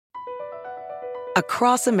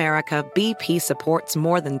Across America, BP supports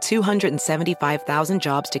more than 275,000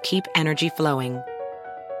 jobs to keep energy flowing.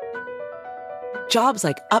 Jobs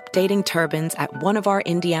like updating turbines at one of our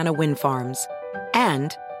Indiana wind farms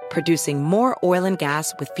and producing more oil and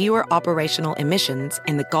gas with fewer operational emissions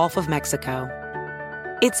in the Gulf of Mexico.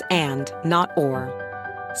 It's and, not or.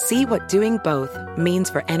 See what doing both means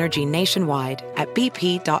for energy nationwide at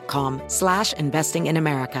bp.com/investing in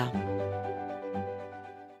America.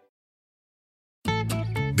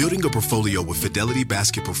 Building a portfolio with Fidelity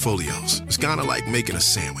Basket Portfolios is kind of like making a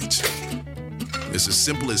sandwich. It's as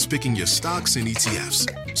simple as picking your stocks and ETFs,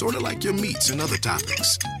 sort of like your meats and other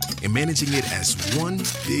toppings, and managing it as one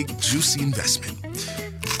big, juicy investment.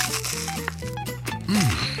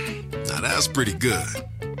 Now that's pretty good.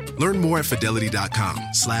 Learn more at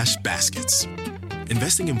fidelity.com/baskets.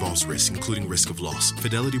 Investing involves risk, including risk of loss.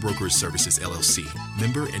 Fidelity Brokerage Services, LLC.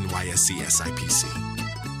 Member NYSE SIPC.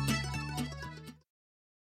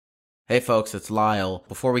 Hey folks, it's Lyle.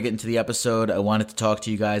 Before we get into the episode, I wanted to talk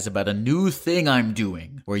to you guys about a new thing I'm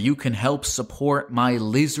doing where you can help support my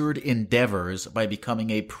lizard endeavors by becoming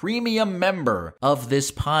a premium member of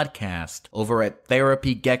this podcast over at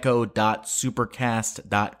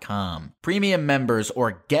therapygecko.supercast.com. Premium members,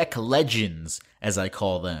 or Gek Legends, as I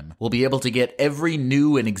call them, will be able to get every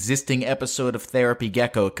new and existing episode of Therapy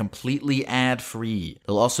Gecko completely ad-free.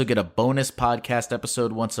 They'll also get a bonus podcast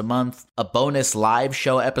episode once a month, a bonus live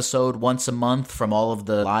show episode once a month from all of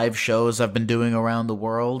the live shows I've been doing around the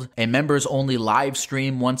world, a members-only live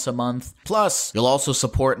stream once a month. Plus, you'll also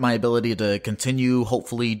support my ability to continue,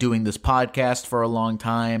 hopefully, doing this podcast for a long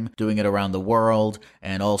time, doing it around the world,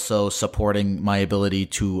 and also supporting my ability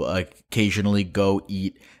to occasionally go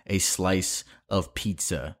eat a slice of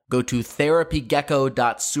pizza. Go to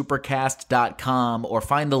therapygecko.supercast.com or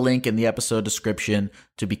find the link in the episode description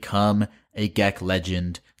to become a Gek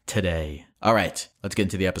Legend today. All right, let's get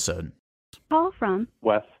into the episode. Call from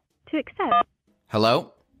Wes. To accept.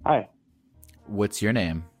 Hello? Hi. What's your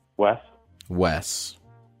name? Wes. Wes.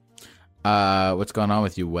 What's going on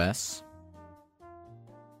with you, Wes?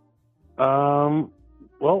 Well,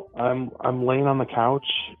 I'm laying on the couch,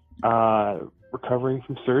 recovering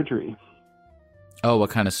from surgery. Oh,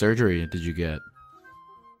 what kind of surgery did you get?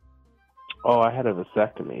 Oh, I had a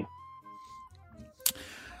vasectomy.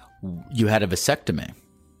 You had a vasectomy?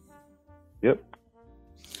 Yep.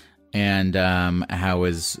 And how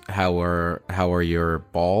are your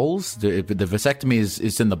balls? The vasectomy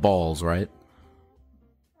is in the balls, right?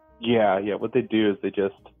 Yeah. What they do is they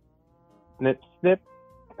just snip,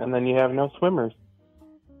 and then you have no swimmers.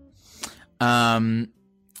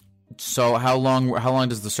 So how long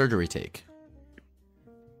does the surgery take?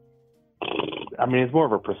 I mean, it's more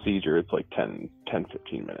of a procedure. It's like 10,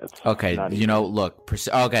 15 minutes. Okay, look.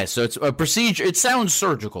 Okay, so it's a procedure. It sounds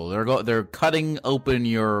surgical. They're cutting open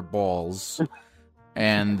your balls,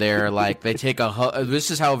 and they're like they take this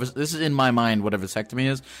is in my mind what a vasectomy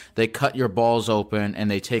is. They cut your balls open and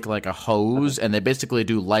they take like a hose and they basically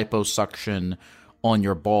do liposuction on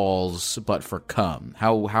your balls, but for cum.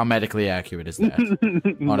 How medically accurate is that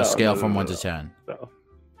on a scale from 1 to 10? No.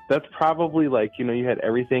 That's probably like, you had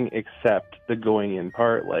everything except the going in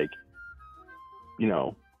part, like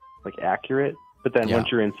accurate. But then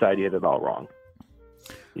once you're inside, you had it all wrong.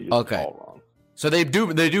 Okay. All wrong. So they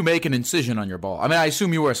do make an incision on your ball. I mean, I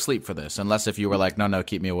assume you were asleep for this, unless if you were like, no,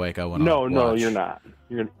 keep me awake. I want to. No, you're not.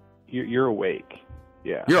 You're awake.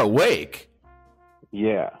 Yeah. You're awake.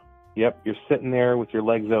 Yeah. Yep. You're sitting there with your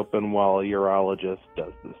legs open while a urologist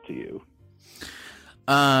does this to you.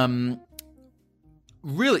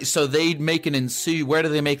 Really? So they make an incision. Where do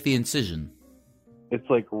they make the incision? It's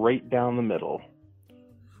like right down the middle.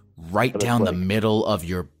 Right down the middle of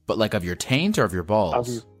your, of your taint or of your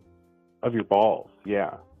balls? Of your balls,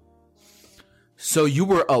 yeah. So you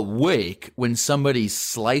were awake when somebody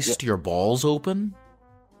sliced your balls open?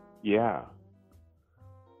 Yeah.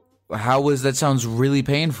 How was that? Sounds really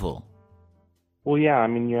painful. Well, yeah. I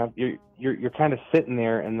mean, you're kind of sitting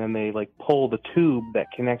there, and then they like pull the tube that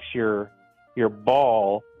connects your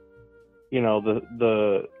ball,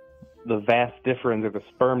 the vas deferens, or the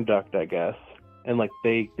sperm duct, I guess, and like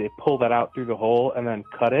they pull that out through the hole and then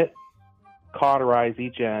cut it, cauterize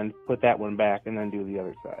each end, put that one back, and then do the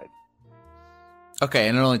other side. Okay,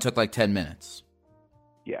 and it only took like 10 minutes.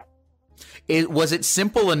 Yeah. Was it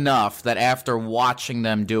simple enough that after watching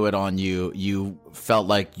them do it on you, you felt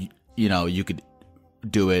like you could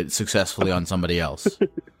do it successfully on somebody else?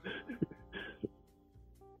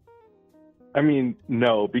 I mean,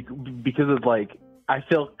 no, because it's like I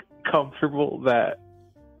feel comfortable that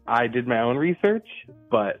I did my own research,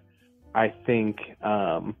 but I think,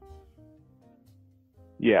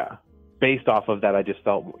 yeah. based off of that, I just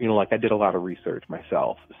felt, like I did a lot of research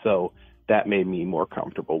myself. So that made me more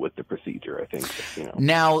comfortable with the procedure, I think.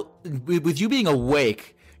 Now, with you being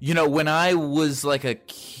awake, when I was like a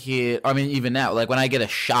kid, I mean, even now, like when I get a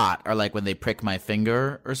shot or like when they prick my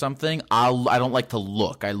finger or something, I don't like to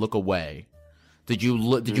look. I look away. Did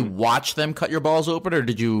you watch them cut your balls open, or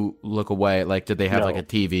did you look away? Like, did they have like a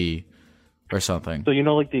TV or something? So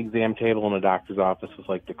like the exam table in a doctor's office was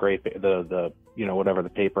like the gray, the whatever the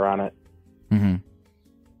paper on it. Mm-hmm.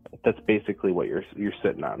 That's basically what you're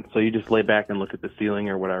sitting on. So you just lay back and look at the ceiling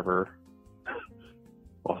or whatever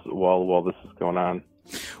while this is going on.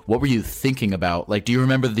 What were you thinking about? Like, do you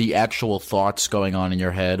remember the actual thoughts going on in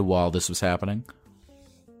your head while this was happening?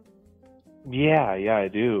 Yeah, I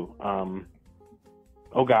do.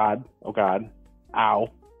 Oh God, ow.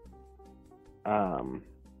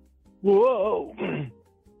 Whoa.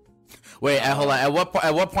 Wait, hold on. At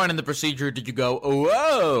what point in the procedure did you go, oh,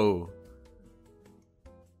 whoa?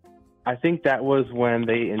 I think that was when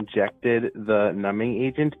they injected the numbing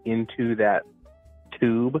agent into that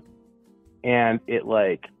tube, and it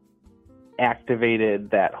like activated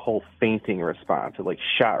that whole fainting response. It like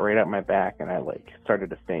shot right up my back, and I like started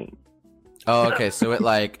to faint. Oh, okay. So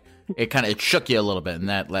it shook you a little bit, and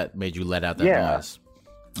that made you let out that noise.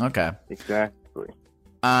 Okay. Exactly.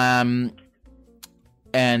 And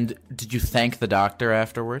did you thank the doctor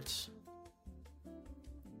afterwards?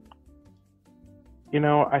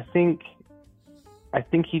 I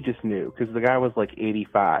think he just knew, because the guy was like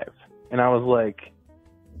 85, and I was like,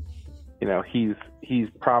 he's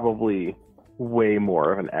probably way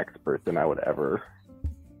more of an expert than I would ever.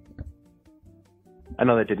 I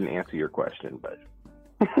know that didn't answer your question, but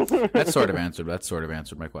that sort of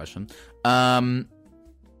answered my question.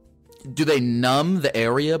 Do they numb the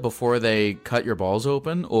area before they cut your balls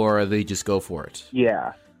open, or they just go for it?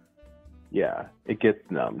 Yeah, it gets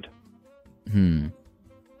numbed.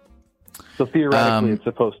 So theoretically, it's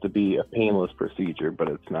supposed to be a painless procedure, but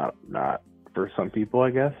it's not for some people, I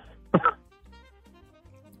guess.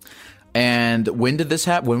 And when did this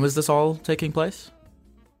happen? When was this all taking place?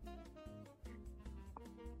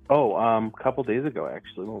 Oh, a couple days ago,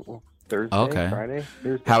 actually. Thursday, Friday.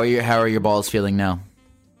 Thursday. How are your balls feeling now?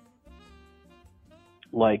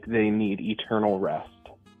 Like they need eternal rest.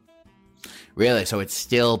 Really? So it's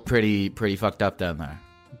still pretty fucked up down there.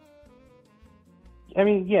 I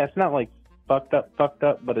mean, yeah, it's not like fucked up,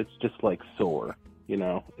 but it's just like sore.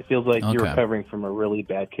 It feels like you're recovering from a really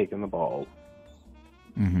bad kick in the balls.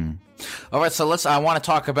 Mm-hmm. All right, so I want to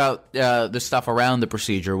talk about the stuff around the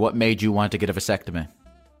procedure. What made you want to get a vasectomy?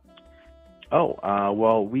 Oh,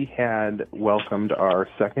 well, we had welcomed our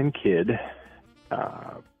second kid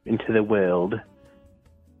into the world.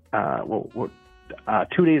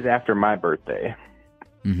 2 days after my birthday.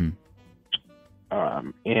 Mm-hmm.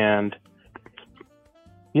 And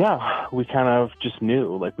yeah, we kind of just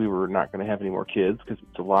knew like we were not going to have any more kids, because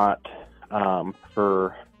it's a lot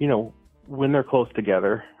for, when they're close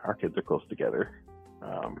together. Our kids are close together.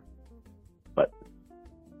 But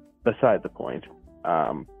beside the point,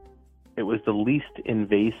 it was the least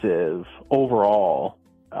invasive overall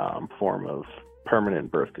form of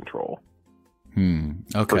permanent birth control. Okay.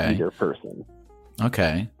 For either person.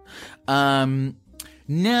 Okay.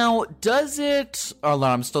 Now, does it? Hold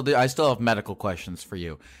on, I still have medical questions for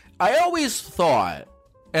you. I always thought,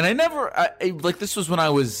 and like this was when I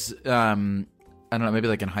was, I don't know, maybe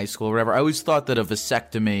like in high school or whatever. I always thought that a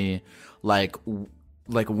vasectomy, like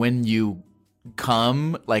when you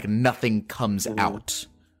come, like nothing comes out.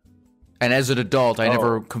 And as an adult, I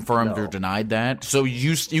never confirmed or denied that. So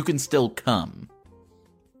you can still come.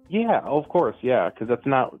 Yeah, of course, yeah, because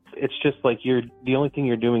it's just like the only thing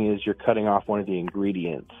you're doing is you're cutting off one of the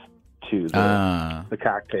ingredients to the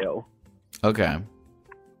cocktail. Okay.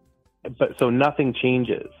 But so nothing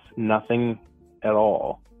changes, nothing at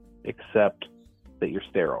all, except that you're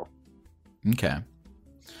sterile. Okay.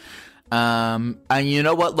 And you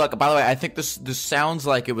know what? Look, by the way, I think this sounds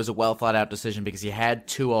like it was a well thought out decision, because you had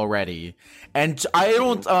two already. And I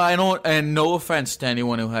don't, and no offense to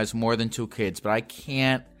anyone who has more than two kids, but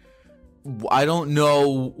I don't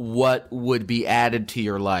know what would be added to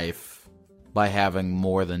your life by having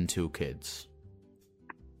more than two kids.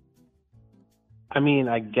 I mean,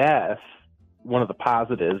 I guess one of the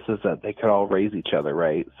positives is that they could all raise each other,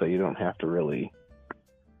 right? So you don't have to really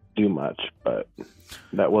do much, but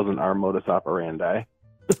that wasn't our modus operandi.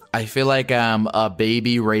 I feel like a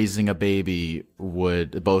baby raising a baby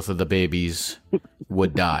both of the babies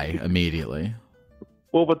would die immediately.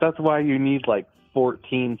 Well, but that's why you need like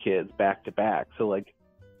 14 kids back to back. So like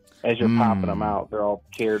as you're popping them out, they're all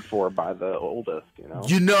cared for by the oldest,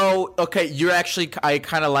 Okay, you're actually, I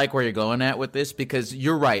kind of like where you're going at with this, because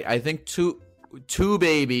you're right. I think two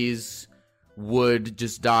babies would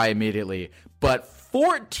just die immediately, but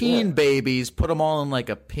 14 babies, put them all in like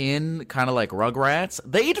a pin, kind of like Rugrats,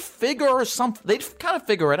 they'd kind of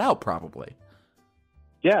figure it out probably.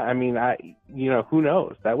 Yeah, I mean, who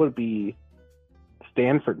knows? That would be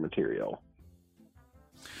Stanford material.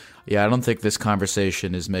 Yeah, I don't think this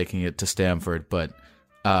conversation is making it to Stanford, but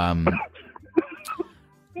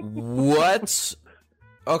what?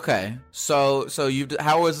 Okay, so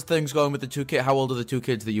how is things going with the two kids? How old are the two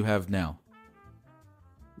kids that you have now?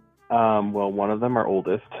 Well, one of them, our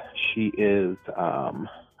oldest, she is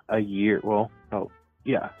a year. Well, so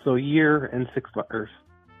a year and 6 months, or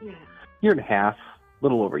year and a half, a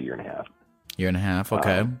little over a year and a half. Year and a half,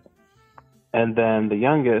 okay. And then the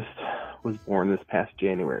youngest was born this past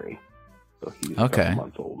January, so he's 7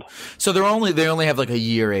 months old. So they only have like a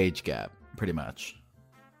year age gap, pretty much.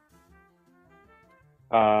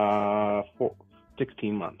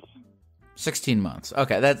 16 months. 16 months.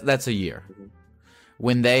 Okay, that's a year.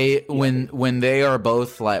 When they are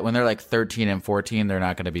both when they're like 13 and 14, they're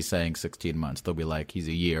not going to be saying 16 months. They'll be like, he's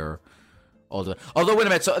a year older. Although, wait a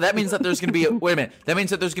minute. So that means that there's going to be That means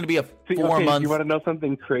that there's going to be a 4 month. You want to know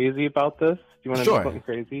something crazy about this? Do you want to know something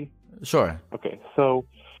crazy? Sure. Okay, so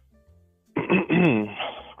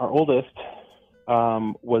our oldest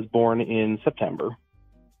was born in September,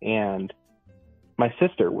 and my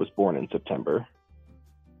sister was born in September,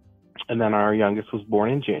 and then our youngest was born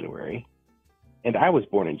in January, and I was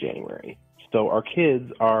born in January. So our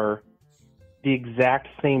kids are the exact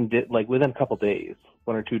same, within a couple days,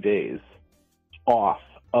 1 or 2 days, off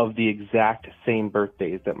of the exact same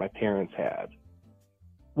birthdays that my parents had,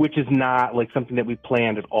 which is not like something that we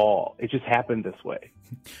planned at all. It just happened this way.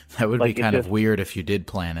 That would be kind of weird if you did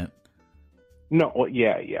plan it. No, well,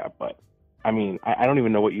 yeah, but I mean, I don't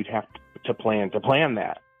even know what you'd have to plan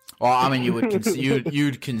that. Well, I mean,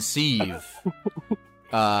 you'd conceive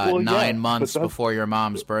 9 months before your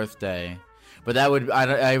mom's birthday. But that would,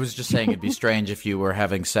 I was just saying it'd be strange if you were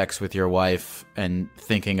having sex with your wife and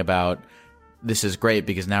thinking about, this is great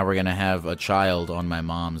because now we're going to have a child on my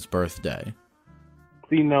mom's birthday.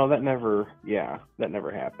 See, no, that never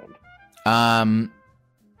happened.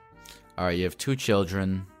 All right, you have 2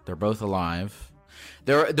 children. They're both alive.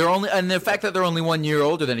 They're only, and the fact that they're only 1 year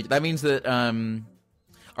older than each, that means that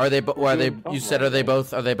are they both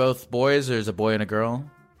boys, or is a boy and a girl?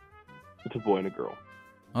 It's a boy and a girl.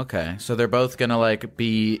 Okay, so they're both gonna like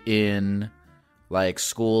be in like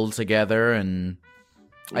school together, and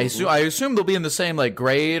I assume they'll be in the same like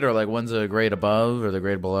grade, or like one's a grade above or the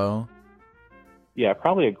grade below. Yeah,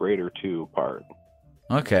 probably a grade or 2 apart.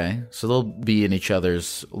 Okay, so they'll be in each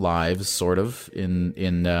other's lives, sort of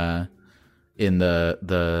in the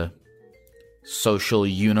social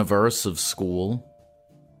universe of school.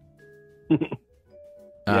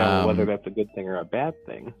 Yeah, whether that's a good thing or a bad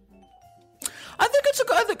thing. I think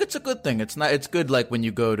it's a good thing. It's good. Like when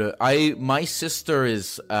you go to my sister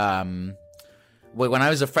is when I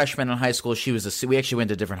was a freshman in high school, we actually went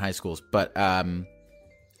to different high schools, but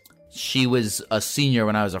she was a senior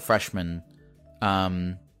when I was a freshman.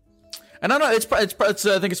 And I don't know. I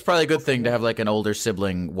think it's probably a good thing to have like an older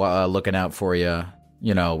sibling looking out for you,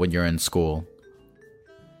 when you're in school.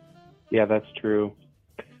 Yeah, that's true.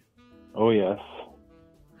 Oh yes.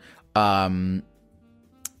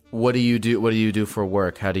 What do you do? What do you do for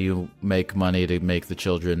work? How do you make money to make the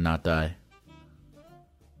children not die?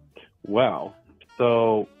 Well,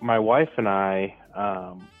 so my wife and I,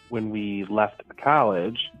 when we left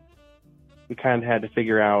college, we kind of had to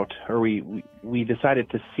figure out, or we decided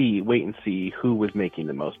to wait and see who was making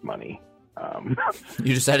the most money.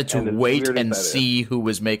 You decided to wait and see who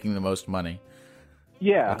was making the most money.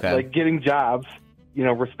 Yeah, okay. Like getting jobs,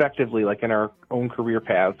 respectively, like in our own career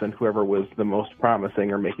paths, and whoever was the most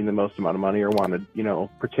promising or making the most amount of money or wanted,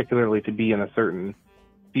 particularly to be in a certain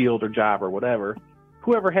field or job or whatever,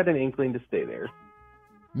 whoever had an inkling to stay there.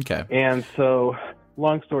 Okay. And so,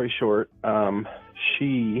 long story short,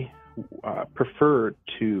 she preferred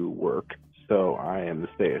to work, so I am the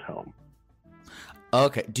stay-at-home.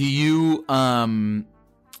 Okay. Do you okay,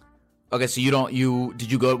 so what did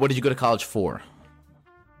you go to college for?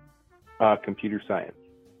 Computer science.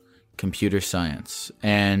 Computer science.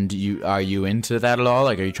 And are you into that at all?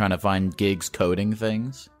 Like, are you trying to find gigs coding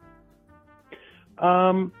things?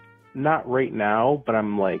 Not right now, but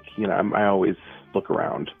I'm like, I always look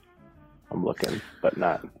around. I'm looking, but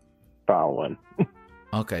not following.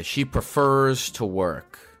 Okay, she prefers to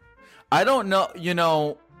work. I don't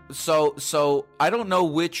know, so I don't know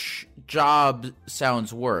which job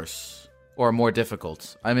sounds worse or more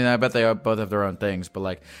difficult? I mean, I bet they both have their own things, but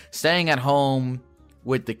like staying at home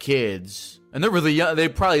with the kids, and they're really young.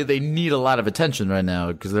 They need a lot of attention right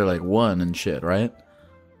now because they're like 1 and shit, right?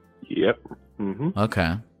 Yep. Mm-hmm.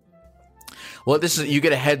 Okay. Well, you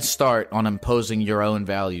get a head start on imposing your own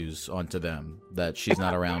values onto them that she's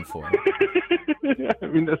not around for. I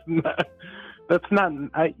mean, that's not.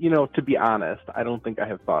 To be honest, I don't think I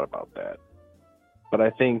have thought about that. But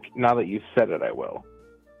I think now that you've said it, I will.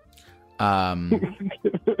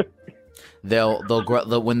 They'll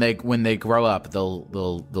grow when they grow up.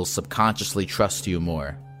 They'll subconsciously trust you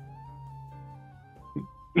more.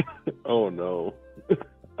 Oh no.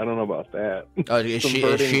 I don't know about that. She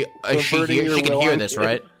can hear this,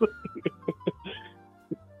 right?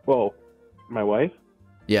 Well, my wife?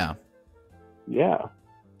 Yeah. Yeah.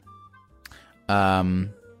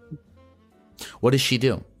 What does she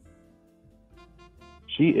do?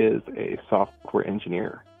 She is a software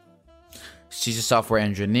engineer. She's a software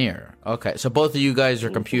engineer. Okay, so both of you guys are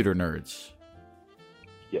computer nerds.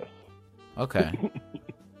 Yes. Okay.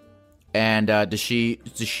 And does she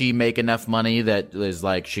make enough money that is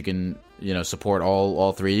like she can support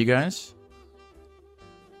all three of you guys?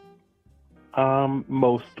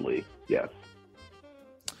 Mostly, yes.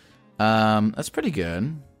 That's pretty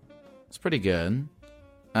good. That's pretty good.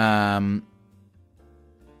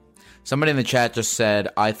 Somebody in the chat just said,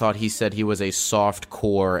 I thought he said he was a soft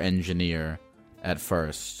core engineer at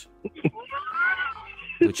first.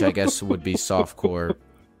 Which I guess would be soft core.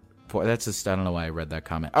 That's just, I don't know why I read that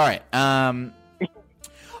comment. All right.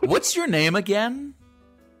 What's your name again?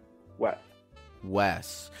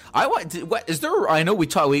 Wes. I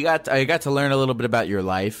got to learn a little bit about your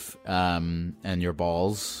life, and your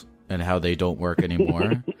balls and how they don't work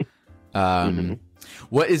anymore.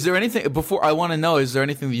 What is there anything before I want to know? Is there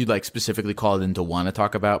anything that you'd like specifically called in to want to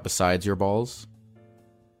talk about besides your balls?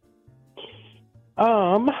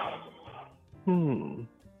 What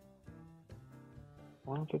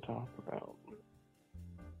to talk about?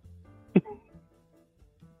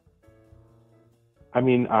 I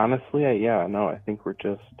mean, honestly, I think we're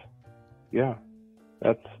just, I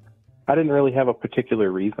didn't really have a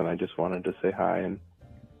particular reason. I just wanted to say hi and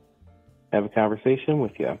have a conversation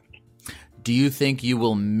with you. Do you think you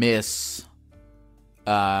will miss?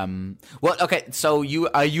 Well, okay. So you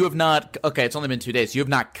have not. Okay, it's only been 2 days. You have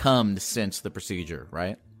not come since the procedure,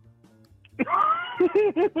 right?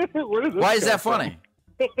 Why is that funny?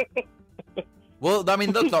 Well, I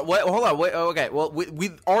mean, look. Wait, hold on. Wait. Okay. Well,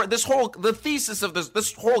 the thesis of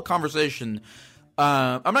this whole conversation.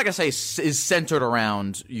 I'm not gonna say is centered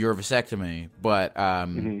around your vasectomy, but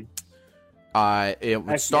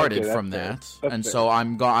it started from that, and so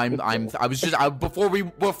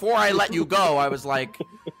before I let you go, I was like,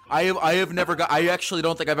 I actually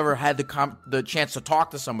don't think I've ever had the chance to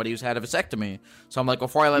talk to somebody who's had a vasectomy. So I'm like,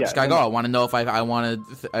 before I let this guy go, I want to know if I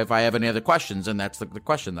have any other questions, and that's the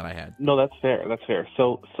question that I had. No, that's fair. That's fair.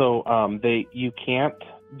 So you can't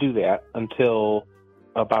do that until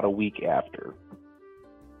about a week after.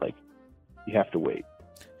 Like, you have to wait.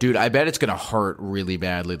 Dude, I bet it's gonna hurt really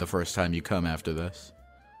badly the first time you come after this.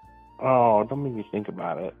 Oh, don't make me think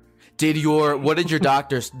about it. What did your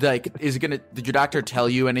doctor like? Did your doctor tell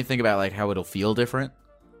you anything about like how it'll feel different,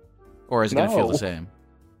 or is it gonna feel the same?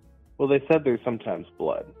 Well, they said there's sometimes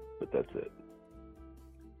blood, but that's it.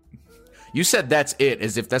 You said that's it,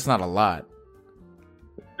 as if that's not a lot.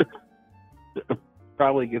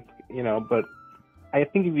 Probably gets, but I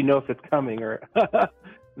think if you know if it's coming or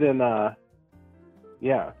then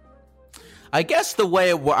yeah. I guess the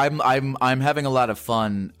way I'm having a lot of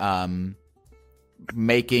fun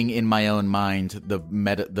making in my own mind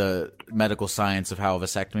the medical science of how a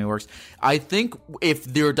vasectomy works. I think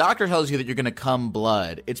if your doctor tells you that you're going to come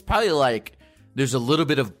blood, it's probably like there's a little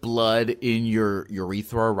bit of blood in your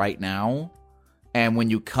urethra right now, and when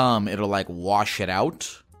you come, it'll like wash it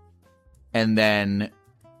out, and then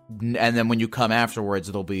when you come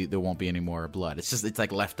afterwards, there won't be any more blood. It's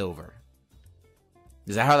like left over.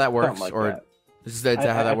 Is that how that works? Like or that. Is that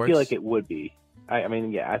how that works? I feel like it would be. I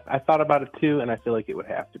mean, yeah, I thought about it too, and I feel like it would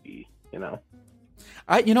have to be,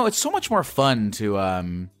 It's so much more fun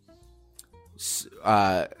to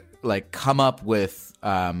like come up with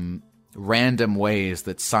random ways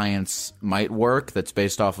that science might work that's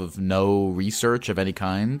based off of no research of any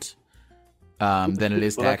kind than it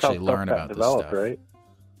is to actually learn about this stuff. Right?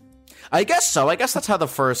 I guess so. I guess that's how the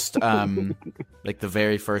first, like the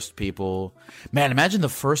very first people. Man, imagine the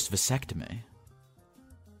first vasectomy.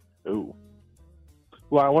 Ooh.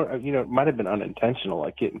 Well, I want it might have been unintentional,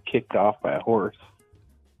 like getting kicked off by a horse.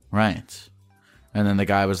 Right. And then the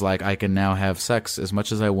guy was like, I can now have sex as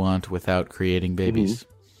much as I want without creating babies.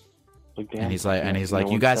 And he's like,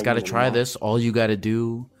 you guys got to try this. All you got to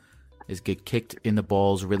do is get kicked in the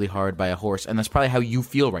balls really hard by a horse. And that's probably how you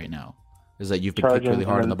feel right now, is that you've been kicked really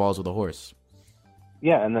hard in the balls with a horse.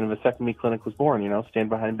 Yeah, and then a vasectomy clinic was born, stand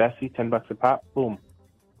behind Bessie, $10 a pop, boom.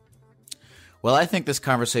 Well, I think this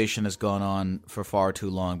conversation has gone on for far too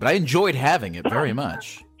long, but I enjoyed having it very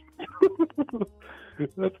much.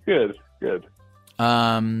 That's good. Good.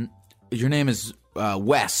 Your name is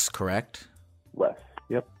Wes, correct? Wes.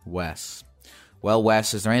 Yep. Wes. Well,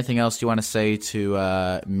 Wes, is there anything else you want to say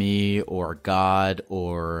to me or God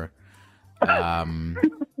or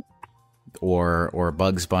or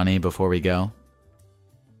Bugs Bunny before we go?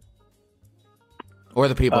 Or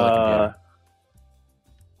the people at the computer?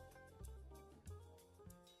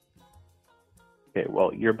 Okay,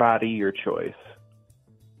 well, your body, your choice.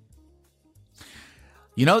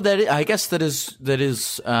 I guess that is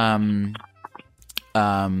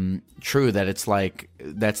true, that it's like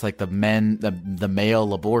that's like the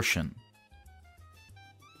male abortion.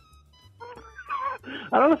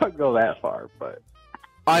 I don't know if I'd go that far, but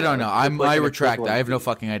I don't know. I retract that. I have no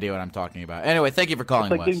fucking idea what I'm talking about. Anyway, thank you for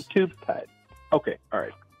calling, it's like Wes. getting tubes tied. Okay, all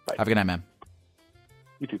right. Bye. Have a good night, man.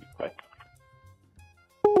 You too. Bye.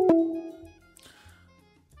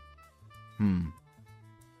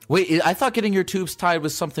 Wait, I thought getting your tubes tied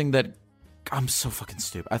was something that... I'm so fucking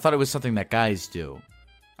stupid. I thought it was something that guys do.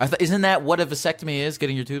 Isn't that what a vasectomy is,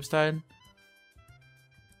 getting your tubes tied?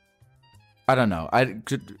 I don't know. I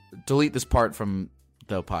could delete this part from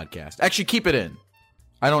the podcast. Actually, keep it in.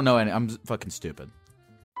 I don't know any... I'm fucking stupid.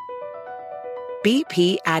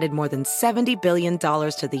 BP added more than $70 billion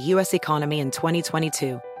to the U.S. economy in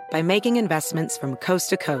 2022 by making investments from coast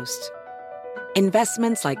to coast.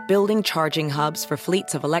 Investments like building charging hubs for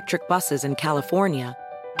fleets of electric buses in California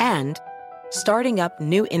and starting up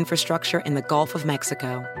new infrastructure in the Gulf of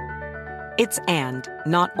Mexico. It's and,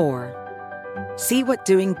 not or. See what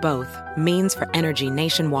doing both means for energy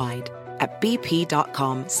nationwide at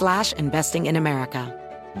bp.com/investing in America.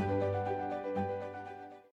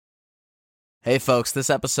 Hey folks, this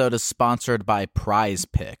episode is sponsored by Prize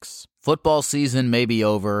Picks. Football season may be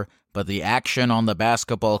over, but the action on the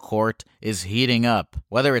basketball court is heating up.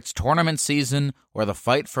 Whether it's tournament season or the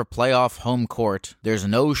fight for playoff home court, there's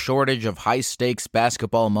no shortage of high-stakes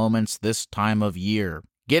basketball moments this time of year.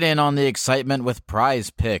 Get in on the excitement with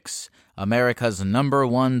Prize Picks, America's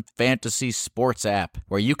 #1 fantasy sports app,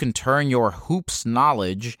 where you can turn your hoops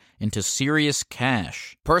knowledge into serious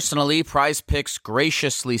cash. Personally, Prize Picks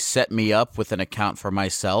graciously set me up with an account for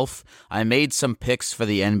myself. I made some picks for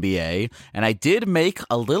the NBA, and I did make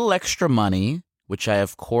a little extra money, which I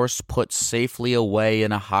of course put safely away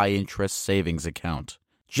in a high-interest savings account.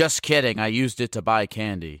 Just kidding, I used it to buy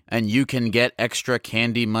candy. And you can get extra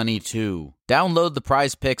candy money too. Download the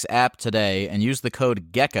Prize Picks app today and use the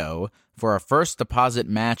code GECKO for a first deposit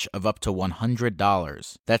match of up to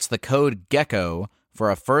 $100. That's the code GECKO for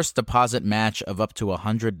a first deposit match of up to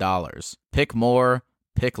 $100. Pick more,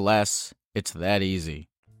 pick less. It's that easy.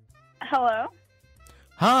 Hello?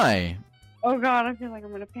 Hi. Oh God, I feel like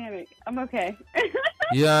I'm gonna panic. I'm okay.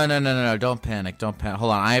 Yeah, no. Don't panic. Hold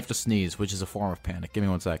on, I have to sneeze, which is a form of panic. Give me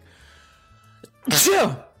 1 sec.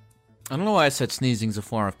 I don't know why I said sneezing is a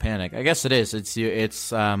form of panic. I guess it is. It's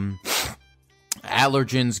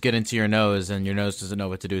allergens get into your nose, and your nose doesn't know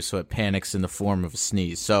what to do, so it panics in the form of a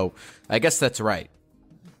sneeze. So I guess that's right.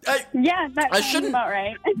 Yeah, that sounds about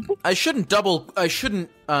right. I shouldn't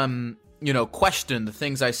question the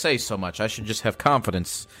things I say so much. I should just have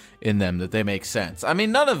confidence in them that they make sense. I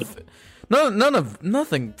mean, nothing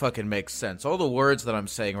fucking makes sense. All the words that I'm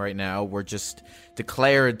saying right now were just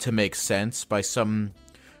declared to make sense by some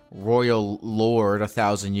royal lord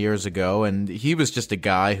 1,000 years ago, and he was just a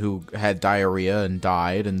guy who had diarrhea and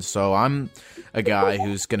died, and so I'm a guy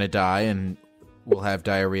who's gonna die and will have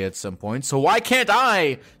diarrhea at some point. So why can't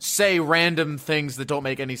I say random things that don't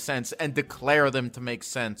make any sense and declare them to make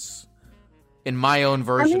sense in my own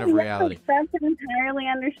version of reality? That's entirely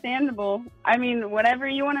understandable. I mean, whatever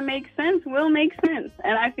you want to make sense will make sense.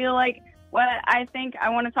 And I feel like what I think I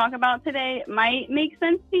want to talk about today might make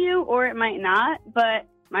sense to you or it might not. But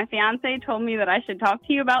my fiance told me that I should talk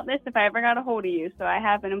to you about this if I ever got a hold of you. So I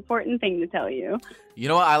have an important thing to tell you. You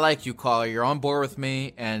know what? I like you, caller. You're on board with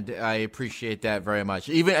me, and I appreciate that very much.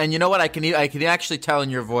 And you know what? I can actually tell in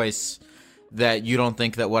your voice that you don't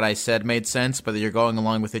think that what I said made sense, but that you're going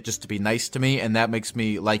along with it just to be nice to me, and that makes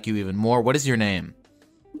me like you even more. What is your name?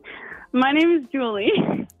 My name is Julie.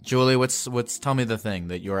 Julie, tell me the thing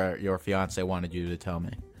that your fiance wanted you to tell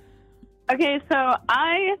me. Okay, so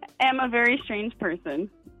I am a very strange person.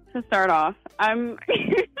 to start off.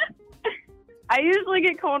 I usually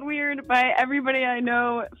get called weird by everybody I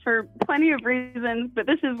know for plenty of reasons, but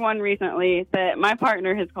this is one recently that my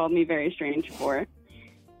partner has called me very strange for.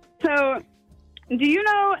 So, do you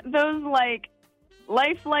know those, like,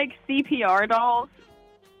 lifelike CPR dolls?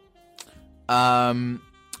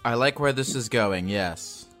 I like where this is going,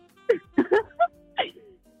 yes.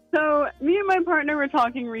 So, me and my partner were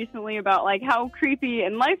talking recently about, like, how creepy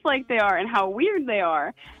and lifelike they are and how weird they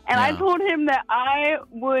are. And I told him that I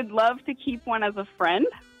would love to keep one as a friend.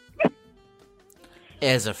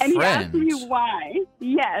 As a and friend? And he asked me why.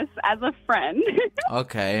 Yes, as a friend.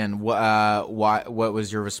 Okay, and why? What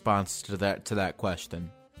was your response to that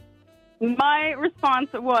question? My response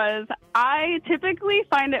was, I typically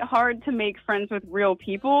find it hard to make friends with real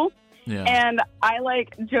people. Yeah. And I,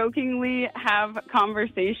 like, jokingly have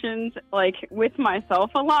conversations, like, with myself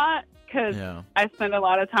a lot because I spend a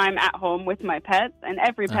lot of time at home with my pets, and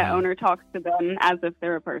every pet owner talks to them as if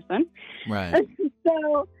they're a person. Right.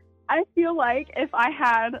 So I feel like if I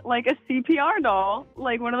had, like, a CPR doll,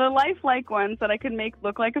 like one of the lifelike ones that I could make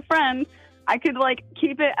look like a friend, I could, like,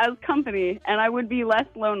 keep it as company, and I would be less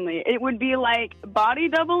lonely. It would be like body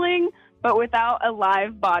doubling, but without a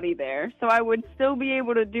live body there. So I would still be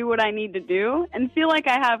able to do what I need to do and feel like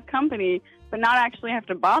I have company, but not actually have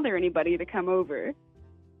to bother anybody to come over.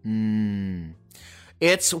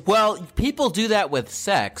 Well, people do that with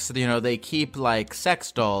sex. You know, they keep, like,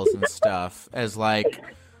 sex dolls and stuff as, like,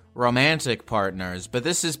 romantic partners. But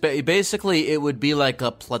this is basically, it would be like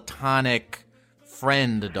a platonic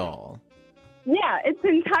friend doll. Yeah, it's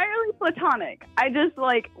entirely platonic. I just,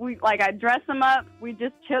 I dress them up, we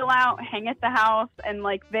just chill out, hang at the house, and,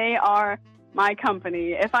 like, they are my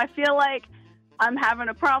company. If I feel like I'm having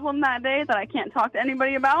a problem that day that I can't talk to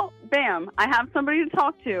anybody about, bam, I have somebody to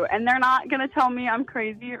talk to, and they're not going to tell me I'm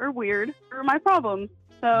crazy or weird for my problems.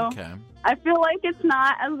 So I feel like it's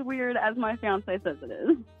not as weird as my fiance says it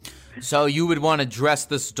is. So you would want to dress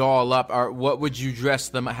this doll up, or what would you dress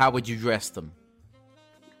them? How would you dress them?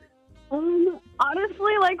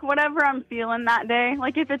 Honestly, like, whatever I'm feeling that day.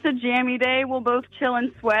 Like, if it's a jammy day, we'll both chill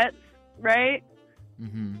in sweats, right?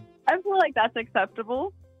 Mm-hmm. I feel like that's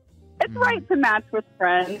acceptable. It's right to match with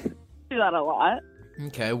friends. Do that a lot.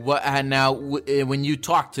 Okay. Now, when you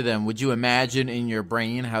talk to them, would you imagine in your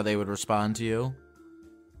brain how they would respond to you?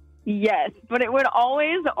 Yes, but it would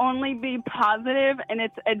always only be positive, and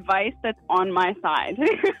it's advice that's on my side.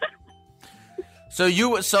 So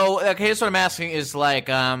here's what I'm asking is, like,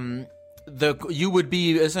 you would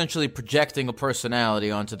be essentially projecting a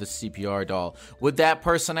personality onto the CPR doll. Would that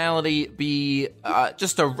personality be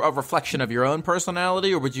just a reflection of your own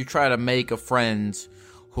personality, or would you try to make a friend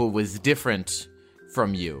who was different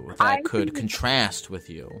from you that could contrast with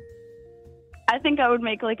you? I think I would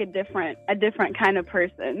make, like, a different kind of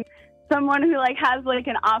person. Someone who, like, has, like,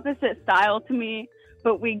 an opposite style to me,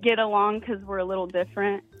 but we get along because we're a little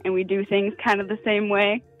different and we do things kind of the same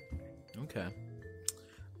way. Okay.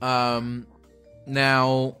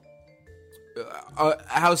 Now,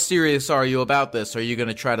 how serious are you about this? Are you going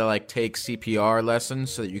to try to, like, take CPR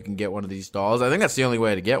lessons so that you can get one of these dolls? I think that's the only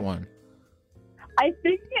way to get one. I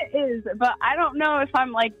think it is, but I don't know if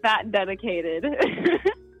I'm, like, that dedicated.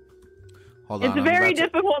 Hold on. It's very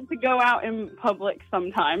difficult to go out in public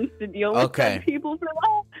sometimes to deal with dead people for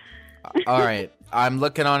that. All right. I'm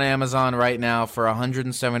looking on Amazon right now. For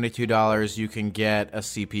 $172, you can get a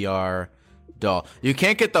CPR doll. You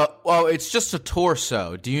can't get it's just a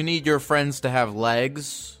torso. Do you need your friends to have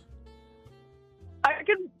legs?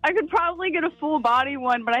 I could probably get a full body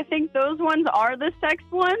one, but I think those ones are the sex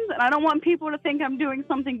ones, and I don't want people to think I'm doing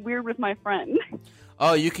something weird with my friend.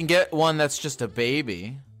 Oh, you can get one that's just a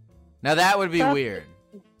baby. Now that would be weird.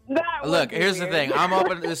 Look, here's the thing. I'm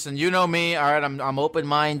open. Listen, you know me. All right, I'm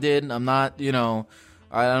open-minded. I'm not, I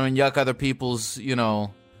don't yuck other people's,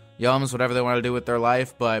 yums, whatever they want to do with their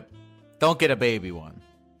life. But don't get a baby one.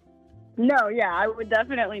 No, yeah, I would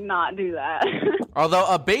definitely not do that.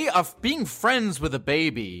 Although being friends with a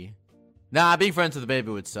baby, being friends with a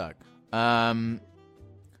baby would suck.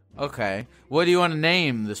 Okay, what do you want to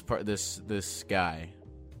name this guy?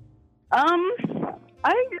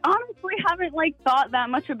 I honestly haven't, like, thought that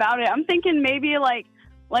much about it. I'm thinking maybe like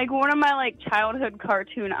one of my, like, childhood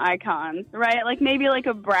cartoon icons, right? Like maybe like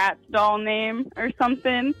a Bratz doll name or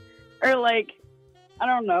something, or like, I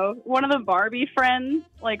don't know, one of the Barbie friends,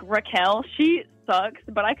 like Raquel. She sucks,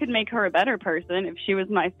 but I could make her a better person if she was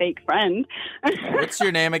my fake friend. What's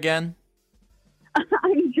your name again?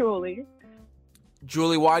 I'm Julie.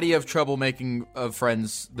 Julie, why do you have trouble making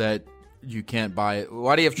friends that you can't buy?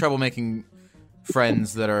 Why do you have trouble making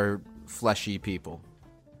friends that are fleshy people?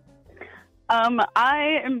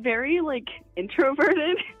 I am very, like,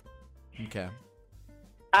 introverted. Okay.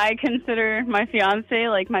 I consider my fiance,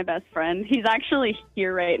 like, my best friend. He's actually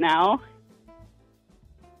here right now.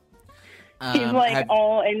 He's, like,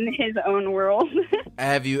 all in his own world.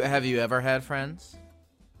 Have you ever had friends?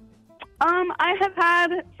 I have had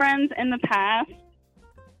friends in the past,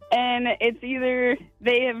 and it's either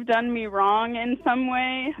they have done me wrong in some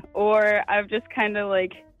way, or I've just kind of,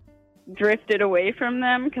 like, drifted away from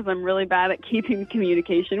them because I'm really bad at keeping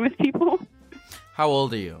communication with people. How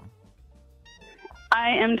old are you? I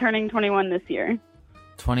am turning 21 this year.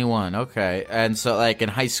 21, okay. And so, like, in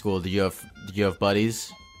high school, did you have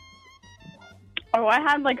buddies? Oh, I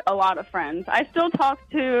had, like, a lot of friends. I still talk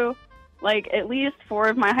to, like, at least 4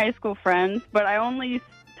 of my high school friends, but I only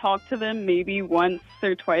talk to them maybe once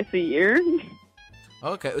or twice a year.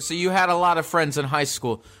 Okay, so you had a lot of friends in high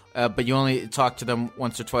school, but you only talked to them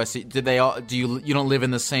once or twice. Did they all? You don't live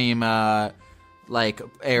in the same like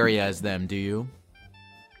area as them, do you?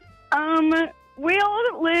 We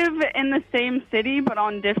all live in the same city, but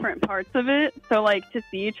on different parts of it. So, like, to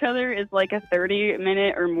see each other is like a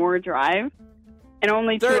 30-minute or more drive, and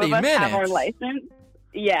only 2 of us have our license.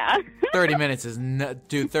 Yeah. 30 minutes is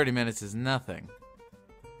 30 minutes is nothing.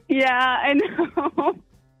 Yeah, I know.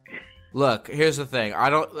 Look, here's the thing.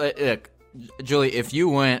 Look, Julie, if you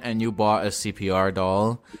went and you bought a CPR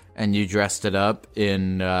doll and you dressed it up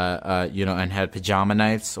in, and had pajama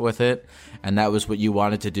nights with it, and that was what you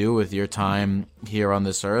wanted to do with your time here on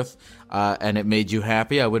this earth, and it made you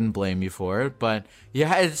happy, I wouldn't blame you for it. But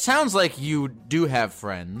yeah, it sounds like you do have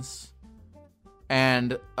friends,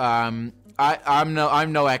 and I'm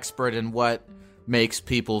no expert in what makes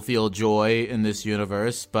people feel joy in this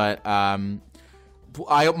universe, but I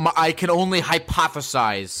can only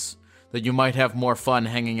hypothesize that you might have more fun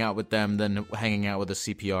hanging out with them than hanging out with a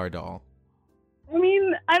CPR doll. I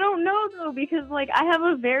mean, I don't know, though, because, like, I have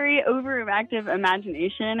a very overactive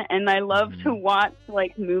imagination, and I love to watch,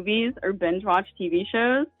 like, movies or binge-watch TV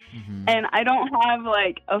shows, and I don't have,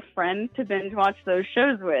 like, a friend to binge-watch those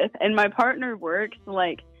shows with, and my partner works,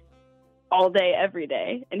 like, all day, every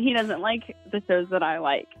day, and he doesn't like the shows that I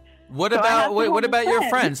like. What about your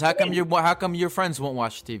friends? How come your friends won't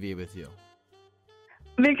watch TV with you?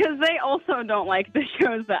 Because they also don't like the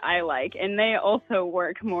shows that I like, and they also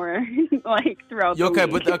work more like throughout the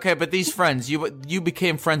week. But these friends, you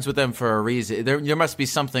became friends with them for a reason. There must be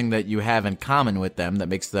something that you have in common with them that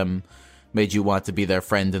made you want to be their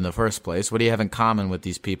friend in the first place. What do you have in common with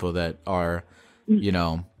these people that are,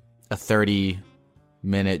 a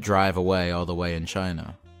 30-minute drive away, all the way in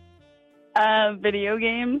China? Video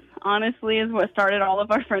games, honestly, is what started all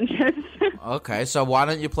of our friendships. Okay, so why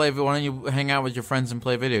don't you hang out with your friends and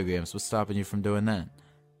play video games? What's stopping you from doing that?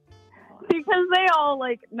 Because they all,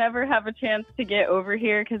 like, never have a chance to get over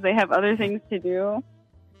here because they have other things to do.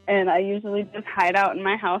 And I usually just hide out in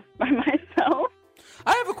my house by myself.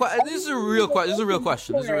 I have a question. This is a real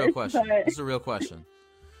question.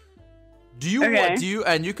 Do you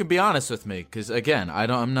and you can be honest with me, because again,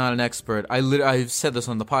 I'm not an expert. I've said this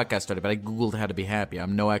on the podcast already, but I googled how to be happy.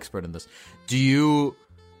 I'm no expert in this. Do you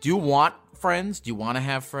want friends? Do you want to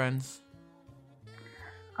have friends?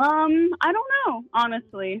 I don't know,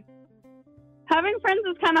 honestly. Having friends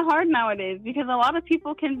is kind of hard nowadays because a lot of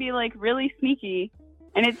people can be, like, really sneaky,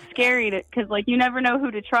 and it's scary because, like, you never know who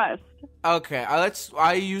to trust. Okay,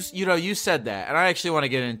 you said that, and I actually want to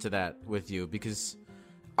get into that with you because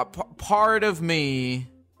part of me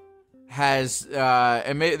has,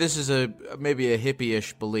 this is maybe a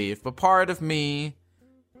hippie-ish belief, but part of me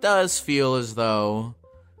does feel as though,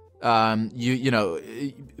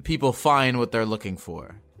 people find what they're looking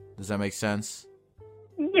for. Does that make sense?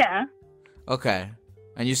 Yeah. Okay.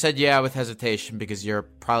 And you said yeah with hesitation because you're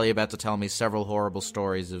probably about to tell me several horrible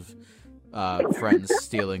stories of friends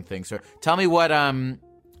stealing things. So tell me how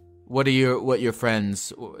did your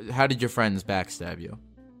friends backstab you?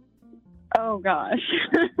 Oh gosh.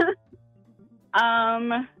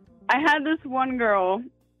 I had this one girl,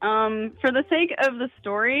 for the sake of the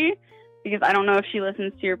story, because I don't know if she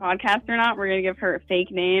listens to your podcast or not, we're going to give her a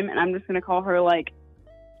fake name, and I'm just going to call her, like,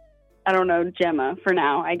 I don't know, Gemma for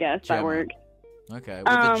now, I guess. Gemma. That works. Okay.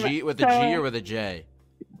 With a G or with a J?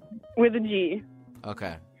 With a G.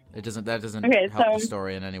 Okay. That doesn't help the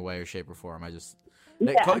story in any way or shape or form.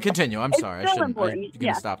 Continue. I'm sorry. You're going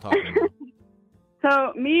to stop talking now.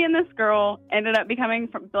 So me and this girl ended up becoming,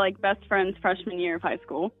 like, best friends freshman year of high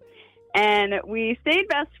school. And we stayed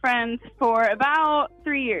best friends for about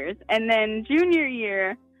 3 years. And then junior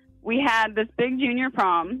year, we had this big junior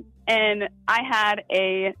prom. And I had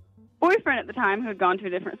a boyfriend at the time who had gone to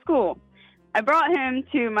a different school. I brought him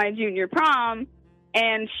to my junior prom,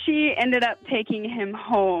 And she ended up taking him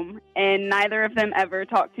home, and neither of them ever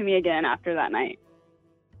talked to me again after that night.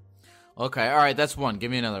 Okay, all right, that's one. Give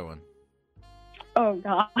me another one. Oh,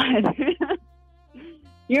 God.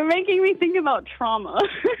 You're making me think about trauma.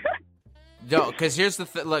 No, because here's the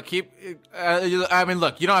thing. Look, look,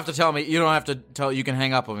 you don't have to tell me. You don't have to tell. You can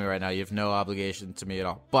hang up on me right now. You have no obligation to me at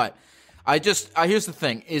all. But here's the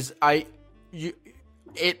thing: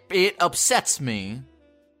 it upsets me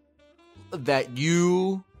that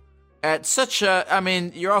you, at such a, I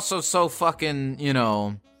mean, you're also so fucking,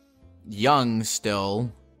 young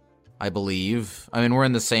still. I believe. I mean, we're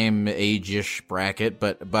in the same age-ish bracket,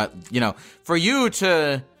 but for you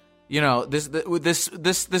to.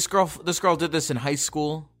 This girl did this in high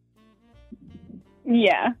school.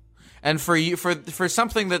 Yeah. And for you, for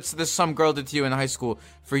something some girl did to you in high school,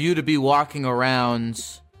 for you to be walking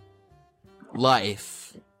around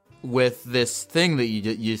life with this thing that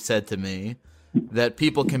you said to me, that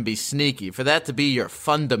people can be sneaky, for that to be your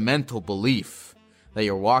fundamental belief that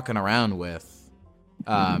you're walking around with,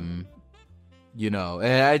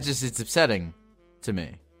 it's upsetting to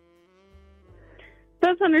me.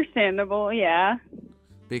 That's understandable, yeah.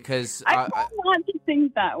 Because I try not to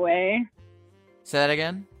think that way. Say that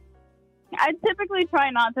again? I typically try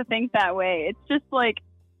not to think that way. It's just like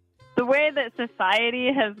the way that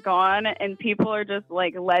society has gone, and people are just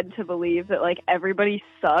like led to believe that like everybody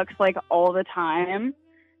sucks like all the time.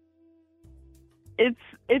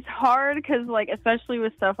 It's hard because like, especially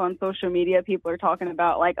with stuff on social media, people are talking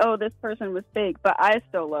about like, oh, this person was fake, but I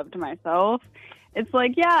still loved myself. It's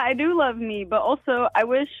like, yeah, I do love me, but also I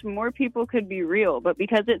wish more people could be real. But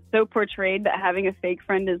because it's so portrayed that having a fake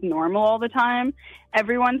friend is normal all the time,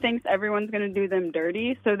 everyone thinks everyone's going to do them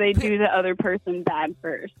dirty, so they do the other person bad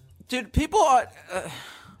first. Dude, people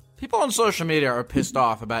on social media are pissed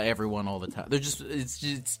off about everyone all the time. It's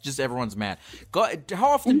just everyone's mad. How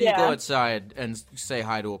often do you go outside and say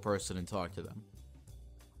hi to a person and talk to them?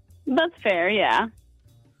 That's fair, yeah.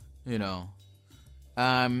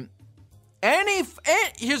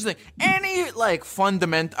 Here's the thing. Any, like,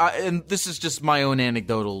 fundamental... and this is just my own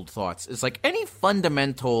anecdotal thoughts. It's like any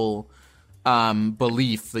fundamental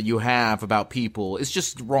belief that you have about people is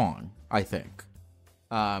just wrong, I think.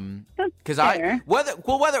 Because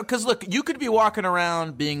because look, you could be walking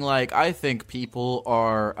around being like, I think people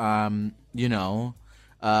are,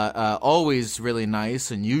 always really nice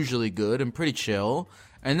and usually good and pretty chill.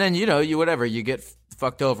 And then, you get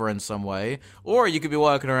fucked over in some way. Or you could be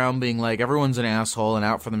walking around being like, everyone's an asshole and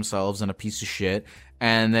out for themselves and a piece of shit.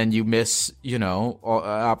 And then you miss,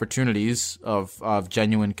 opportunities of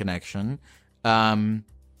genuine connection. But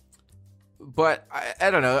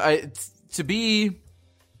I don't know.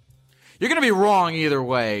 You're going to be wrong either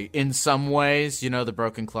way in some ways. The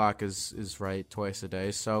broken clock is right twice a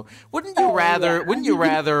day. So wouldn't you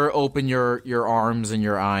rather open your arms and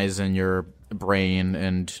your eyes and your brain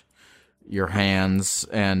and your hands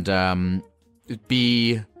and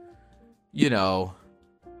be,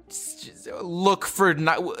 look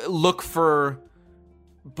for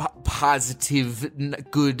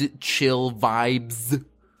positive, good, chill vibes,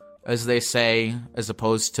 as they say, as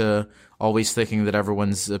opposed to always thinking that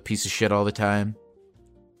everyone's a piece of shit all the time?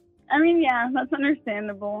 I mean, yeah, that's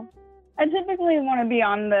understandable. I typically want to be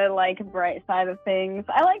on the, bright side of things.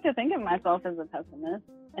 I like to think of myself as a pessimist.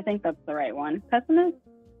 I think that's the right one. Pessimist?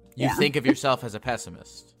 You think of yourself as a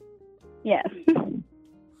pessimist? Yes.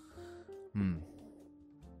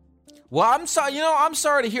 Well, I'm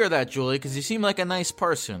sorry to hear that, Julie, because you seem like a nice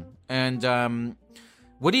person. And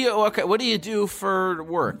what do you do for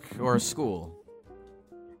work or school?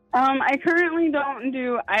 I currently don't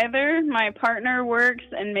do either. My partner works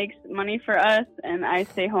and makes money for us, and I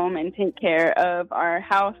stay home and take care of our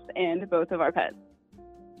house and both of our pets.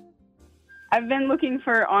 I've been looking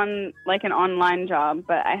for an online job,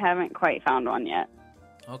 but I haven't quite found one yet.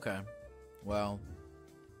 Okay. Well,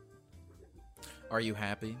 are you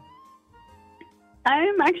happy?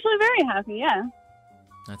 I'm actually very happy, yeah.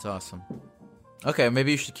 That's awesome. Okay,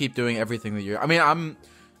 maybe you should keep doing everything that you're...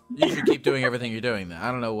 you should keep doing everything you're doing then.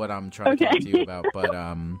 I don't know what I'm trying to talk to you about, but,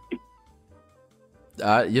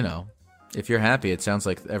 if you're happy, it sounds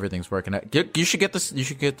like everything's working out. You should get this. You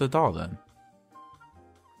should get the doll then.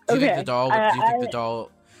 Do you think the doll? Do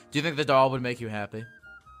you think the doll would make you happy?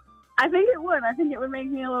 I think it would. I think it would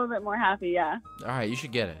make me a little bit more happy. Yeah. All right, you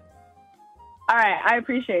should get it. All right, I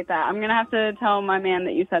appreciate that. I'm gonna have to tell my man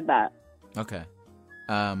that you said that. Okay.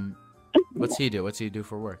 What's he do? What's he do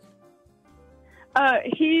for work?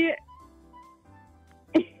 He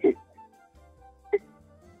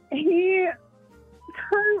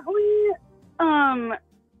currently,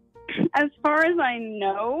 as far as I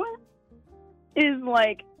know, is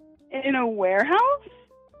like in a warehouse.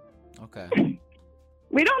 Okay.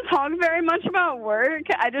 We don't talk very much about work.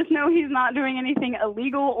 I just know he's not doing anything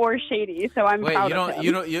illegal or shady, so I'm proud of him.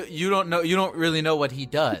 You don't really know what he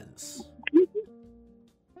does.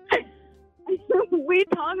 We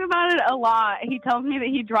talk about it a lot. He tells me that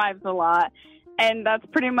he drives a lot, and that's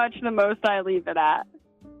pretty much the most I leave it at.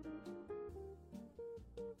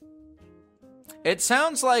 It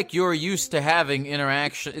sounds like you're used to having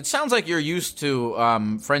interaction. It sounds like you're used to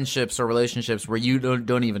friendships or relationships where you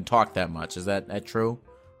don't even talk that much. Is that true?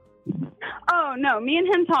 Oh, no. Me and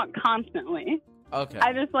him talk constantly. Okay.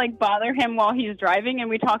 I just, like, bother him while he's driving, and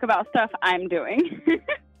we talk about stuff I'm doing.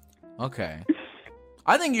 Okay.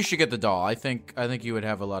 I think you should get the doll. I think you would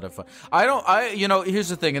have a lot of fun. Here's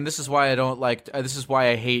the thing, and this is why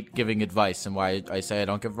I hate giving advice and why I say I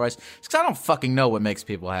don't give advice. It's because I don't fucking know what makes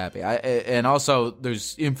people happy. And also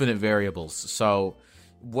there's infinite variables. So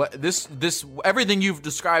everything you've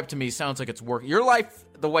described to me sounds like it's working. Your life,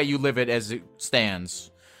 the way you live it as it stands,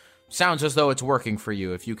 sounds as though it's working for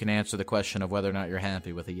you. If you can answer the question of whether or not you're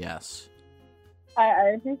happy with a yes.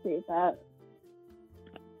 I appreciate that.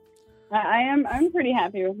 I'm pretty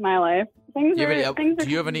happy with my life. Do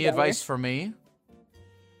you have any advice for me?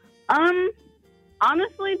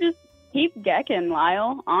 Honestly, just keep gekking,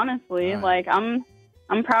 Lyle. Honestly, right. I'm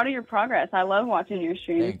proud of your progress. I love watching your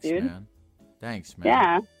streams, dude. Thanks,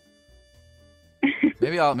 man. Yeah.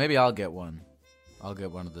 maybe I'll get one. I'll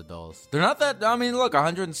get one of the dolls. They're not that. I mean, look,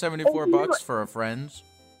 $174 for a friend's.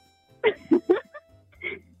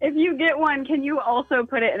 If you get one, can you also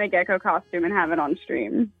put it in a gecko costume and have it on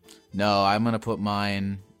stream? No, I'm gonna put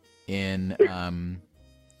mine in a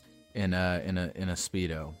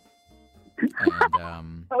Speedo.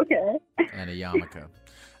 And okay. And a yarmulke.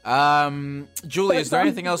 Julie, is there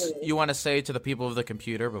anything else you want to say to the people of the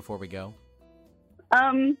computer before we go?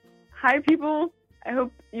 Hi people. I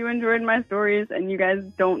hope you enjoyed my stories and you guys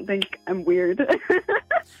don't think I'm weird.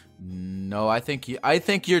 No, I think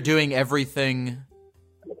you're doing everything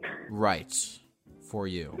right for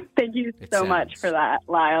you. Thank you so much for that,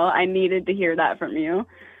 Lyle. I needed to hear that from you.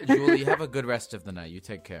 Julie, have a good rest of the night. You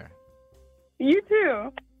take care. You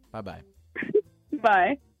too. Bye-bye.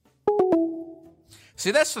 Bye.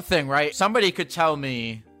 See, that's the thing, right? Somebody could tell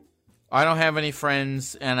me I don't have any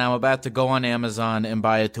friends and I'm about to go on Amazon and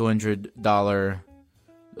buy a $200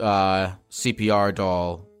 CPR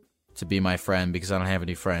doll to be my friend because I don't have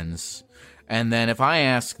any friends. And then if I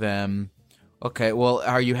ask them, okay, well,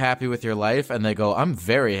 are you happy with your life? And they go, I'm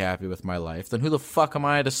very happy with my life. Then who the fuck am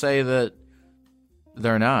I to say that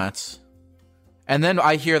they're not? And then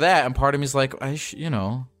I hear that, and part of me is like, I should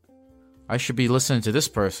be listening to this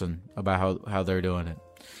person about how they're doing it.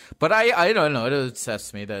 But I don't know. It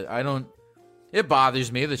upsets me that it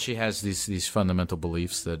bothers me that she has these fundamental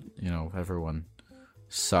beliefs that, everyone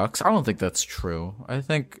sucks. I don't think that's true. I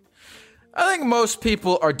think most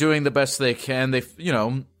people are doing the best they can.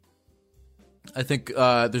 I think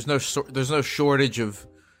there's no shortage of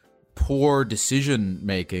poor decision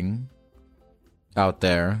making out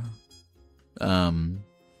there. But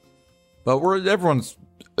everyone's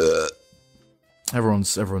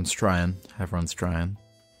trying. Everyone's trying.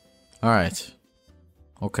 All right.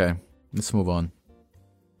 Okay. Let's move on.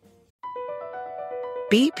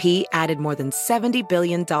 BP added more than $70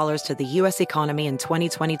 billion to the U.S. economy in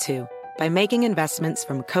 2022 by making investments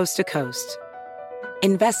from coast to coast.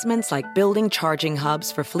 Investments like building charging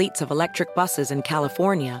hubs for fleets of electric buses in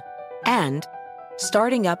California and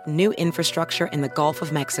starting up new infrastructure in the Gulf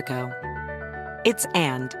of Mexico. It's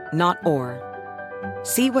and, not or.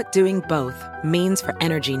 See what doing both means for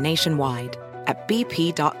energy nationwide at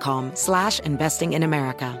bp.com/investing in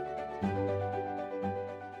America.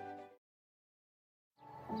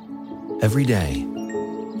 Every day,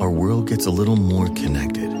 our world gets a little more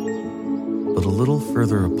connected, but a little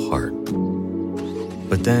further apart.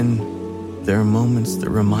 But then, there are moments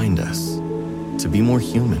that remind us to be more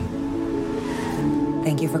human.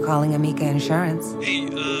 Thank you for calling Amica Insurance. Hey,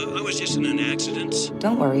 I was just in an accident.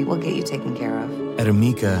 Don't worry, we'll get you taken care of. At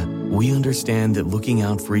Amica, we understand that looking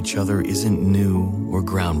out for each other isn't new or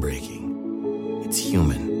groundbreaking. It's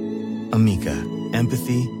human. Amica,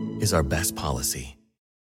 empathy is our best policy.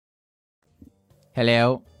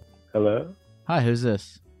 Hello. Hello? Hi, who's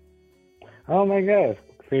this? Oh my gosh.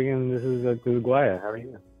 This is Guaya. How are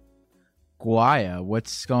you? Guaya?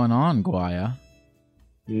 What's going on, Guaya?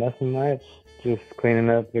 Nothing much. Just cleaning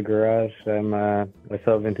up the garage. I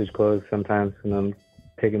sell vintage clothes sometimes, and I'm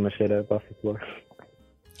picking my shit up off the floor.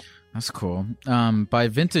 That's cool. By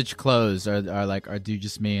vintage clothes, do you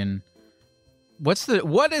just mean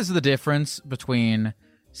what is the difference between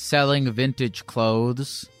selling vintage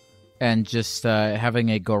clothes and just having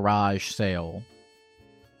a garage sale?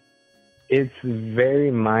 It's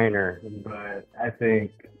very minor, but I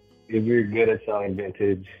think if you're good at selling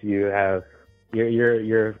vintage, you're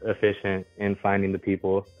efficient in finding the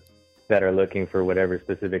people that are looking for whatever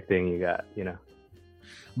specific thing you got, you know.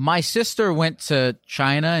 My sister went to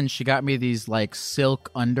China and she got me these like silk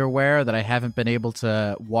underwear that I haven't been able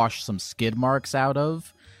to wash some skid marks out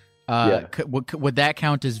of. Would that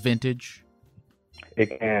count as vintage?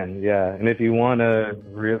 It can, yeah. And if you want to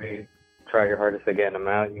really try your hardest to get them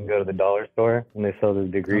out, you can go to the dollar store and they sell this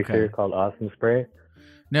degreaser called Awesome Spray.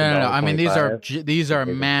 No. I mean, these are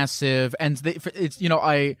massive, and it's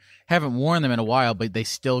I haven't worn them in a while, but they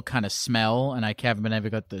still kind of smell, and I haven't been able to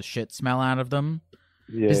get the shit smell out of them.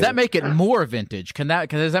 Yeah. Does that make it more vintage? Does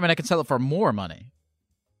that mean I can sell it for more money?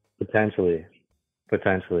 Potentially.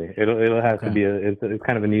 It'll have to be it's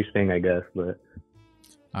kind of a niche thing, I guess. But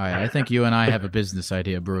all right, I think you and I have a business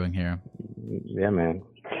idea brewing here. Yeah, man.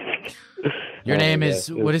 Your name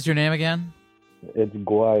is what is your name again? It's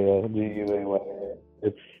Guaya, Guaya.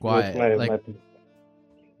 It's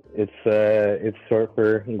Guaya. It's short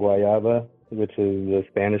for guayaba, which is the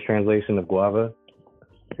Spanish translation of guava.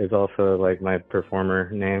 It's also like my performer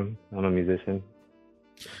name. I'm a musician.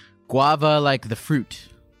 Guava, like the fruit.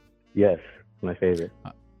 Yes, my favorite.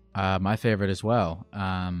 My favorite as well.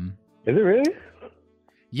 Is it really?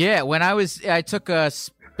 Yeah, when I took a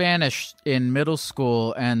Spanish in middle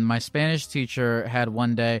school, and my Spanish teacher had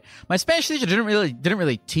one day. My Spanish teacher didn't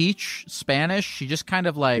really teach Spanish. She just kind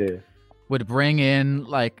of would bring in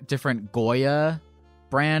like different Goya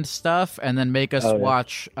brand stuff, and then make us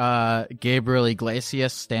watch Gabriel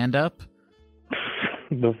Iglesias stand up.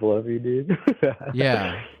 The fluffy dude.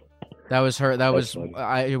 Yeah, that was her. That was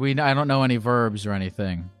I don't know any verbs or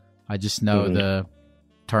anything. I just know the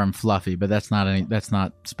term fluffy, but that's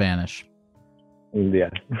not Spanish. Yeah.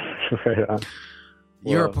 Right on.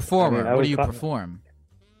 You're a performer. What do you perform?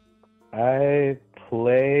 I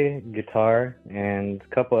play guitar and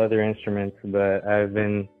a couple other instruments, but I've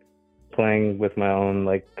been playing with my own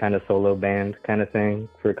like kind of solo band kind of thing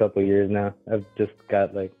for a couple of years now. I've just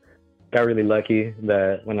got really lucky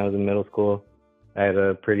that when I was in middle school, I had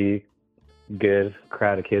a pretty good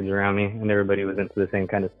crowd of kids around me, and everybody was into the same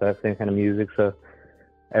kind of stuff, same kind of music. So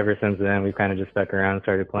ever since then, we've kind of just stuck around and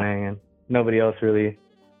started playing, and nobody else really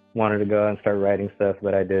wanted to go out and start writing stuff,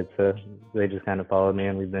 but I did. So they just kind of followed me,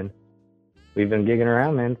 and we've been gigging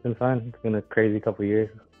around, man. It's been fun. It's been a crazy couple of years.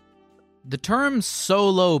 The term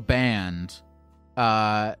solo band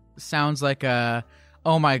sounds like oh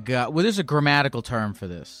my God. Well, there's a grammatical term for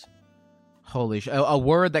this. Holy shit. A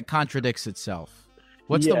word that contradicts itself.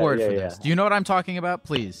 What's the word for this? Do you know what I'm talking about?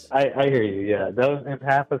 Please. I hear you, yeah. If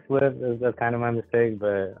half a slip, that's kind of my mistake,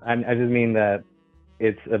 but I just mean that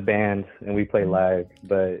it's a band and we play live,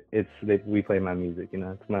 but we play my music,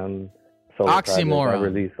 it's my own solo Oxymoron. project. I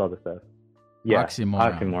release all the stuff. Yeah,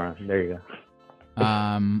 Oxymoron. There you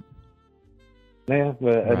go. Yeah,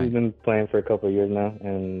 but I've just been playing for a couple of years now,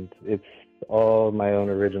 and it's all my own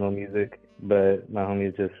original music, but my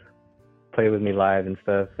homies just play with me live and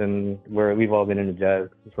stuff, and we've all been into jazz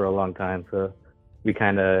for a long time, so we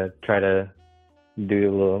kind of try to do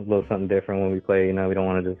a little something different when we play. We don't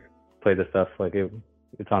want to just play the stuff like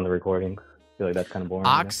it's on the recording. I feel like that's kind of boring.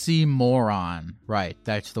 Oxymoron, right?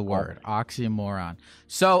 That's the word. Oxymoron.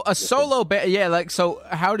 So a solo band, so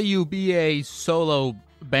how do you be a solo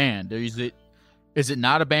band? Is it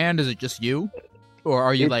not a band? Is it just you? Or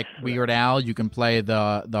are you like Weird Al? You can play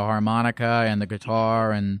the harmonica and the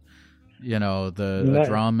guitar and the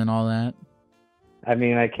drum and all that. I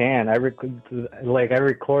mean, I can. I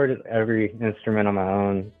record every instrument on my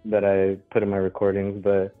own that I put in my recordings,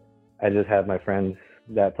 but I just have my friends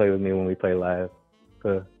that play with me when we play live.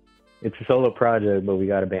 So it's a solo project, but we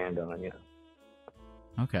got a band on.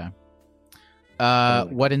 Okay.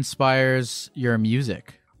 What inspires your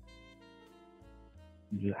music?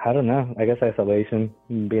 I don't know. I guess isolation,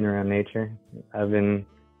 being around nature. I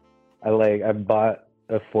bought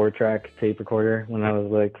a 4-track tape recorder when I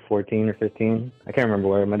was like 14 or 15. I can't remember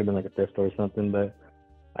where. It might have been like a thrift store or something, but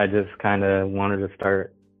I just kind of wanted to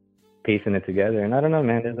start piecing it together. And I don't know,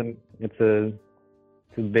 man. It's a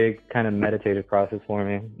big kind of meditative process for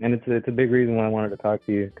me, and it's a big reason why I wanted to talk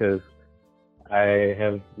to you, because I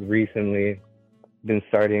have recently been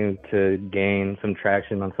starting to gain some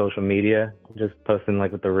traction on social media, just posting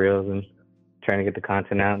like with the reels and trying to get the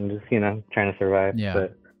content out and just trying to survive. Yeah.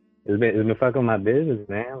 But it's been fucking my business,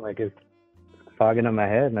 man. Like it's fogging up my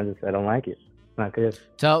head, and I don't like it. It's not good.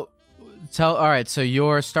 All right, so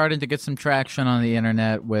you're starting to get some traction on the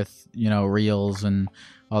internet with reels and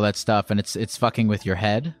all that stuff, and it's fucking with your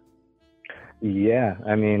head. Yeah,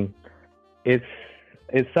 I mean, it's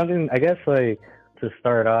something, I guess, like, to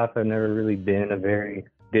start off, I've never really been a very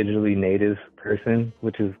digitally native person,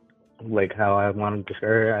 which is like how I want to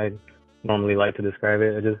describe it. I normally like to describe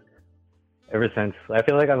it. I just, ever since, I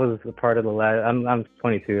feel like I was a part of the last, I'm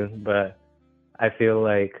 22, but I feel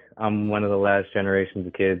like I'm one of the last generations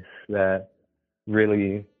of kids that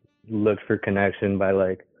really looked for connection by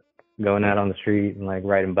like going out on the street and like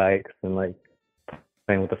riding bikes and like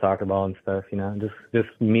playing with the soccer ball and stuff, you know, just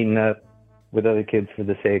meeting up with other kids for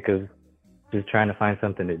the sake of just trying to find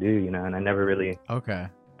something to do, you know. And I never really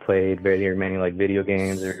played very many like video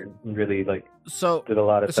games or really like did a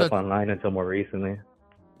lot of stuff online until more recently.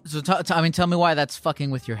 So tell me why that's fucking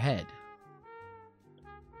with your head.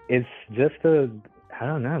 It's just I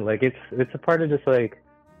don't know, like it's a part of just like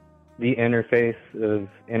the interface of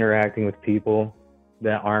interacting with people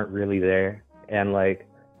that aren't really there, and like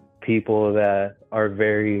people that are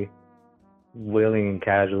very willing and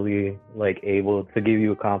casually like able to give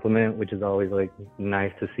you a compliment, which is always like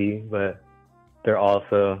nice to see, but they're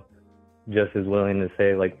also just as willing to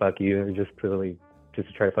say like fuck you, or just to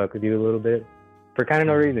try to fuck with you a little bit for kind of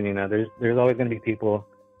no reason, you know. There's always going to be people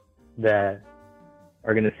that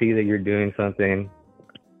are going to see that you're doing something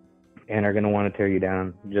and are going to want to tear you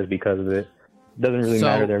down just because of it. It doesn't really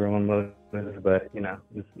matter to everyone most, but you know,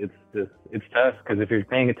 it's tough because if you're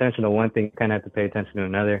paying attention to one thing, you kind of have to pay attention to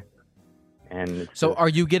another. And so are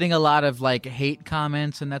you getting a lot of like hate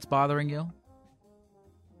comments and that's bothering you?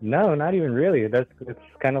 No, not even really. It's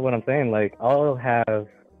kind of what I'm saying. Like, I'll have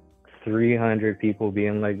 300 people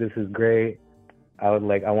being like, this is great. I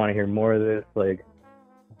want to hear more of this. Like,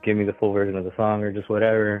 give me the full version of the song or just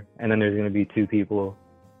whatever. And then there's going to be 2 people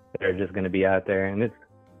that are just going to be out there. And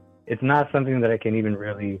it's not something that I can even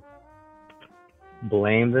really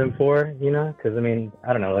blame them for, you know? Because, I mean,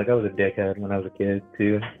 I don't know. Like, I was a dickhead when I was a kid,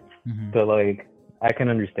 too. Mm-hmm. So, like, I can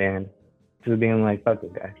understand just being like, fuck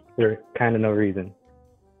this guy. For kind of no reason.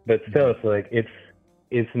 But still, it's like,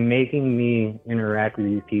 it's making me interact with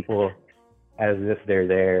these people as if they're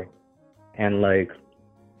there. And, like,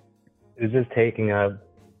 it's just taking up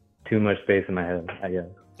too much space in my head, I guess.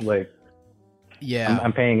 Like, yeah,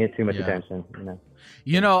 I'm paying it too much attention, you know?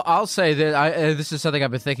 You know, I'll say that this is something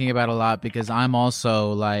I've been thinking about a lot because I'm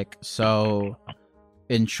also, like, so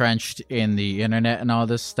entrenched in the internet and all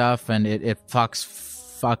this stuff, and it fucks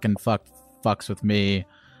with me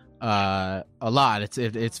a lot.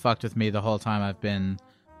 It's fucked with me the whole time I've been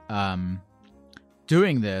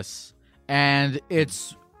doing this, and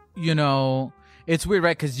it's, you know, it's weird,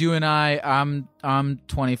 right? Because you and I'm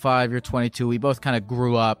 25, you're 22. We both kind of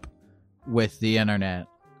grew up with the internet,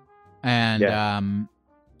 and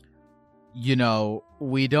you know,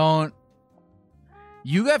 we don't.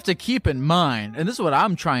 You have to keep in mind, and this is what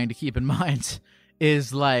I'm trying to keep in mind,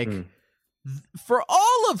 is like, for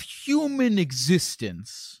all of human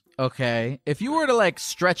existence, okay, if you were to like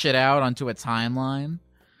stretch it out onto a timeline,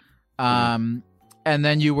 and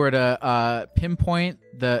then you were to pinpoint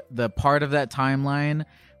the part of that timeline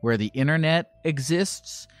where the internet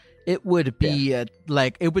exists, it would be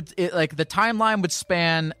like the timeline would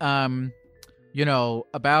span you know,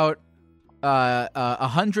 about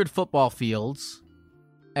 100 football fields.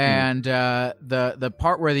 And the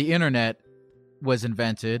part where the internet was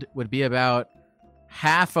invented would be about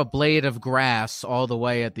half a blade of grass all the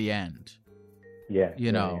way at the end. Yeah,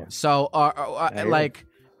 you know. So like,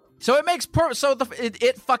 so it makes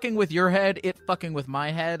it fucking with your head, it fucking with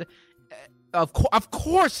my head. Of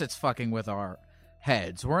course, it's fucking with our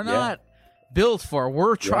heads. We're not built for.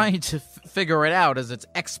 We're trying to figure it out as it's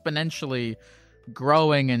exponentially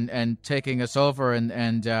growing and taking us over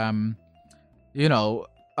and you know.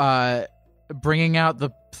 Bringing out the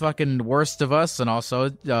fucking worst of us and also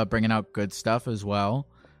bringing out good stuff as well.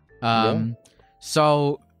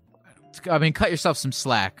 So, I mean, cut yourself some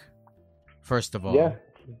slack, first of all,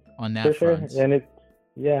 on that front. Sure. And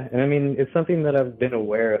and I mean, it's something that I've been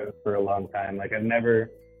aware of for a long time. Like, I've never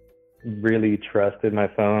really trusted my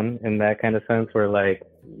phone in that kind of sense where, like,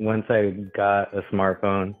 once I got a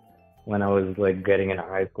smartphone when I was, like, getting into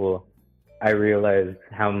high school, I realized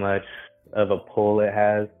how much of a pull it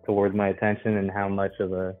has towards my attention and how much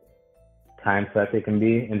of a time suck it can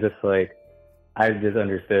be. And just like, I just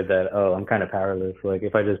understood that, oh, I'm kind of powerless. Like,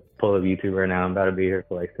 if I just pull up YouTube right now, I'm about to be here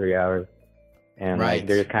for like 3 hours. And like,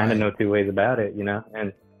 there's kind of no 2 ways about it, you know?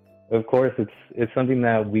 And of course, it's something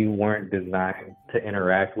that we weren't designed to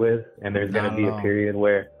interact with. And there's going to be a period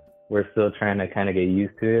where we're still trying to kind of get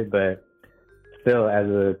used to it. But still, as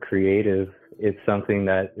a creative, it's something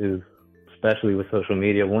that is, especially with social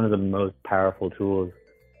media, one of the most powerful tools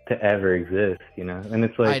to ever exist, you know? And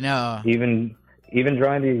it's like, I know. Even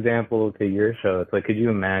drawing the example to your show, it's like, could you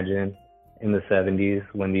imagine in the 70s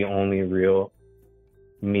when the only real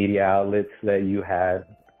media outlets that you had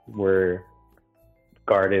were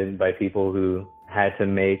guarded by people who had to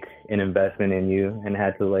make an investment in you and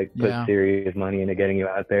had to like put serious money into getting you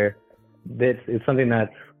out there. It's something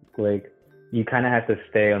that's like you kind of have to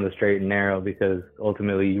stay on the straight and narrow because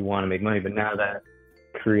ultimately you want to make money. But now that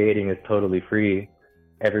creating is totally free,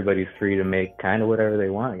 everybody's free to make kind of whatever they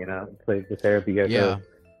want, you know? It's like the therapy gecko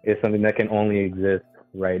is something that can only exist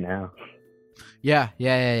right now. Yeah.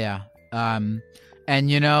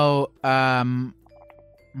 And you know,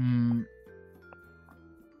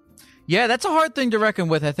 yeah, that's a hard thing to reckon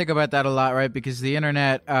with. I think about that a lot, right? Because the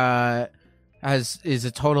internet is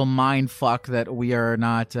a total mind fuck that we are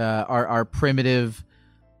not our primitive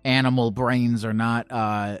animal brains are not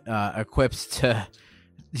equipped to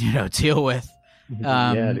deal with.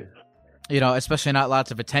 You know, especially not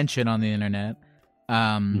lots of attention on the internet.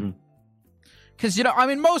 Because I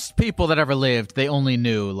mean, most people that ever lived, they only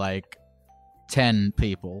knew like 10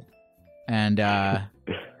 people, and now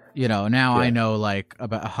I know like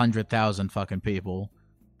about 100,000 fucking people.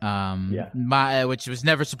 Which was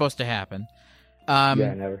never supposed to happen.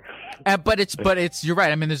 Never. But it's you're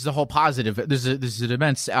right. I mean, there's the whole positive. There's an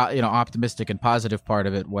immense optimistic and positive part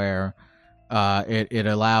of it where it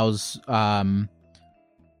allows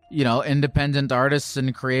independent artists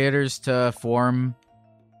and creators to form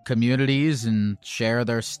communities and share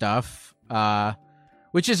their stuff,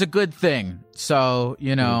 which is a good thing. So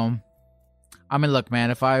I mean, look,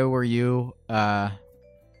 man, if I were you, you're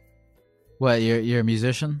a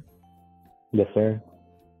musician? Yes, sir.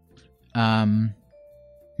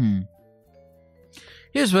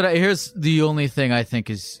 Here's the only thing I think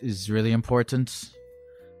is really important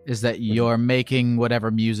is that you're making whatever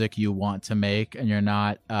music you want to make, and you're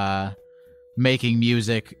not making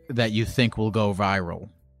music that you think will go viral.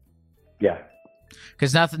 Yeah.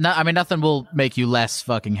 Because nothing will make you less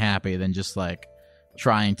fucking happy than just like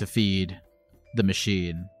trying to feed the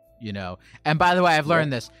machine, And by the way, I've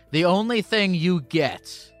learned this. The only thing you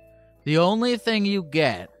get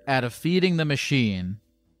out of feeding the machine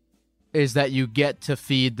is that you get to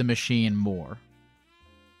feed the machine more.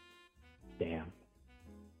 Damn.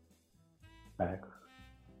 Facts.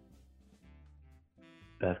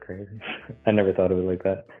 That's crazy. I never thought of it like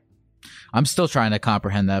that. I'm still trying to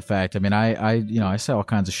comprehend that fact. I mean, I say all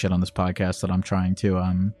kinds of shit on this podcast that I'm trying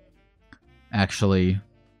to actually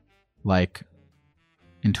like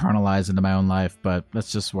internalize into my own life, but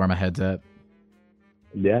that's just where my head's at.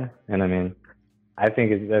 Yeah, and I mean, I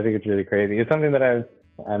think it's really crazy. It's something that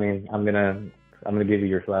I'm gonna give you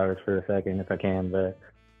your flowers for a second if I can, but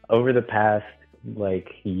over the past like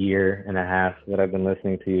year and a half that I've been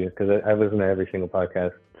listening to you, because I've listened to every single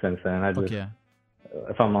podcast since then.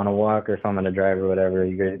 If I'm on a walk or if I'm on a drive or whatever,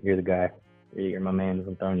 you're the guy. You're my man.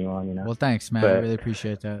 I'm throwing you on, Well, thanks, man. I really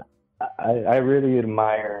appreciate that. I really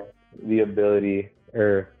admire the ability,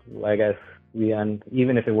 or I guess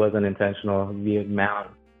even if it wasn't intentional, the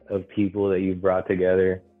amount of people that you brought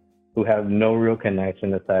together who have no real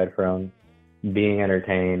connection aside from being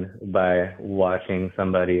entertained by watching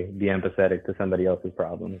somebody be empathetic to somebody else's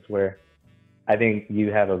problems, where I think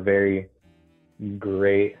you have a very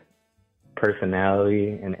great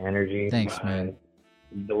personality and energy. Thanks, man.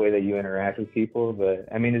 The way that you interact with people. But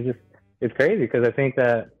I mean, it's crazy because I think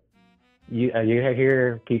that you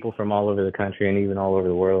hear people from all over the country and even all over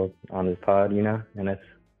the world on this pod, and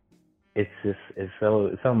it's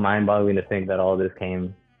so mind-boggling to think that all this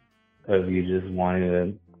came of you just wanting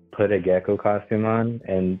to put a gecko costume on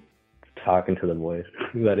and talking to the voice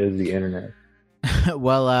that is the internet.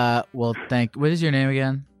 What is your name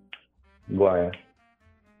again? Guaya.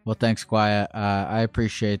 Well, thanks, Guaya. I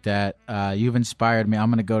appreciate that. You've inspired me. I'm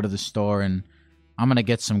going to go to the store and I'm going to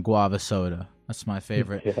get some guava soda. That's my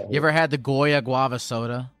favorite. Yeah. You ever had the Goya guava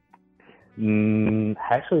soda?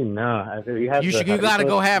 Actually, no. You got to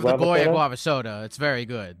go have the Goya soda? guava soda. It's very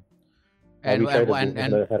good. And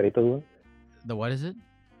the jarritos? The what is it?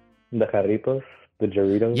 The jarritos? The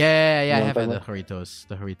Doritos? Yeah, I have had the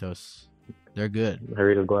jarritos. They're good.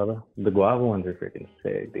 Jarritos guava? The guava ones are freaking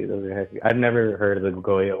sick, dude. Those are heavy. I've never heard of the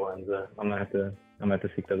Goya ones. I'm gonna have to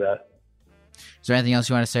seek to that. Is there anything else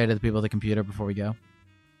you want to say to the people at the computer before we go?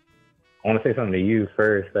 I want to say something to you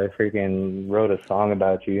first. I freaking wrote a song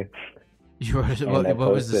about you. You wrote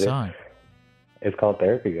what was the song? It's called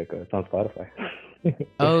Therapy Gecko. It's on Spotify.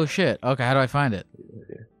 Oh shit! Okay, how do I find it?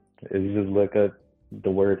 You just look up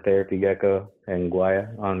the word Therapy Gecko and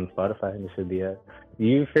Guaya on Spotify, and it should be it.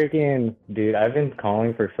 You freaking dude! I've been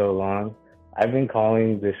calling for so long. I've been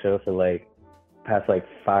calling this show for past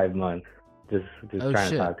 5 months, just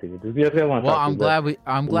trying to talk to you. I'm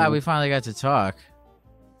glad we finally got to talk.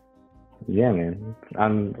 Yeah, man.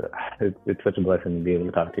 It's such a blessing to be able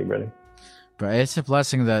to talk to you, brother. But it's a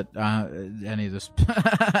blessing that any of this.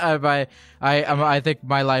 I think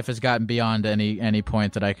my life has gotten beyond any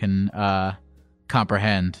point that I can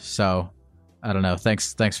comprehend. So I don't know.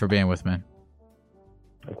 Thanks for being with me.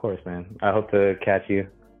 Of course, man. I hope to catch you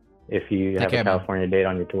if you have a California date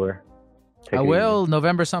on your tour. I will.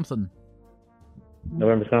 November something.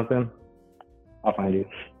 November something? I'll find you.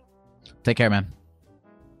 Take care, man.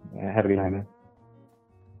 Yeah, have a good night, man.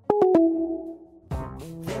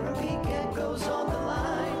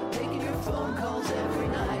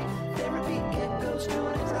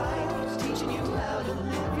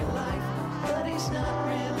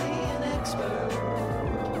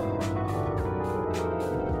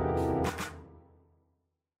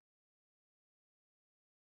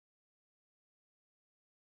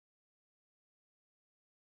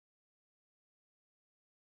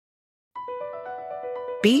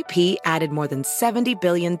 BP added more than $70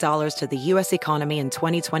 billion to the U.S. economy in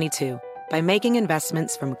 2022 by making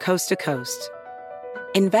investments from coast to coast.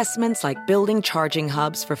 Investments like building charging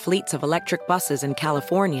hubs for fleets of electric buses in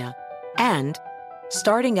California and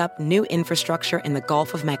starting up new infrastructure in the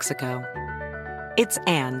Gulf of Mexico. It's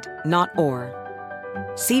and, not or.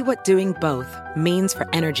 See what doing both means for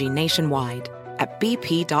energy nationwide at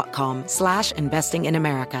bp.com/investing in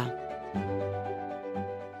America.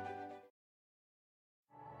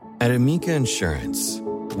 At Amica Insurance,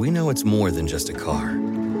 we know it's more than just a car.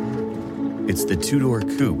 It's the two-door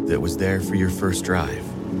coupe that was there for your first drive,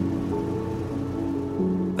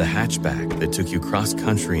 the hatchback that took you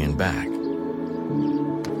cross-country and back,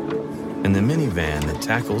 and the minivan that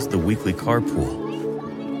tackles the weekly carpool.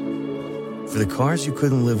 For the cars you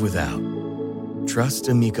couldn't live without, trust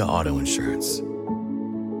Amica Auto Insurance.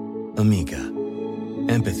 Amica,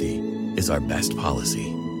 empathy is our best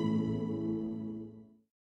policy.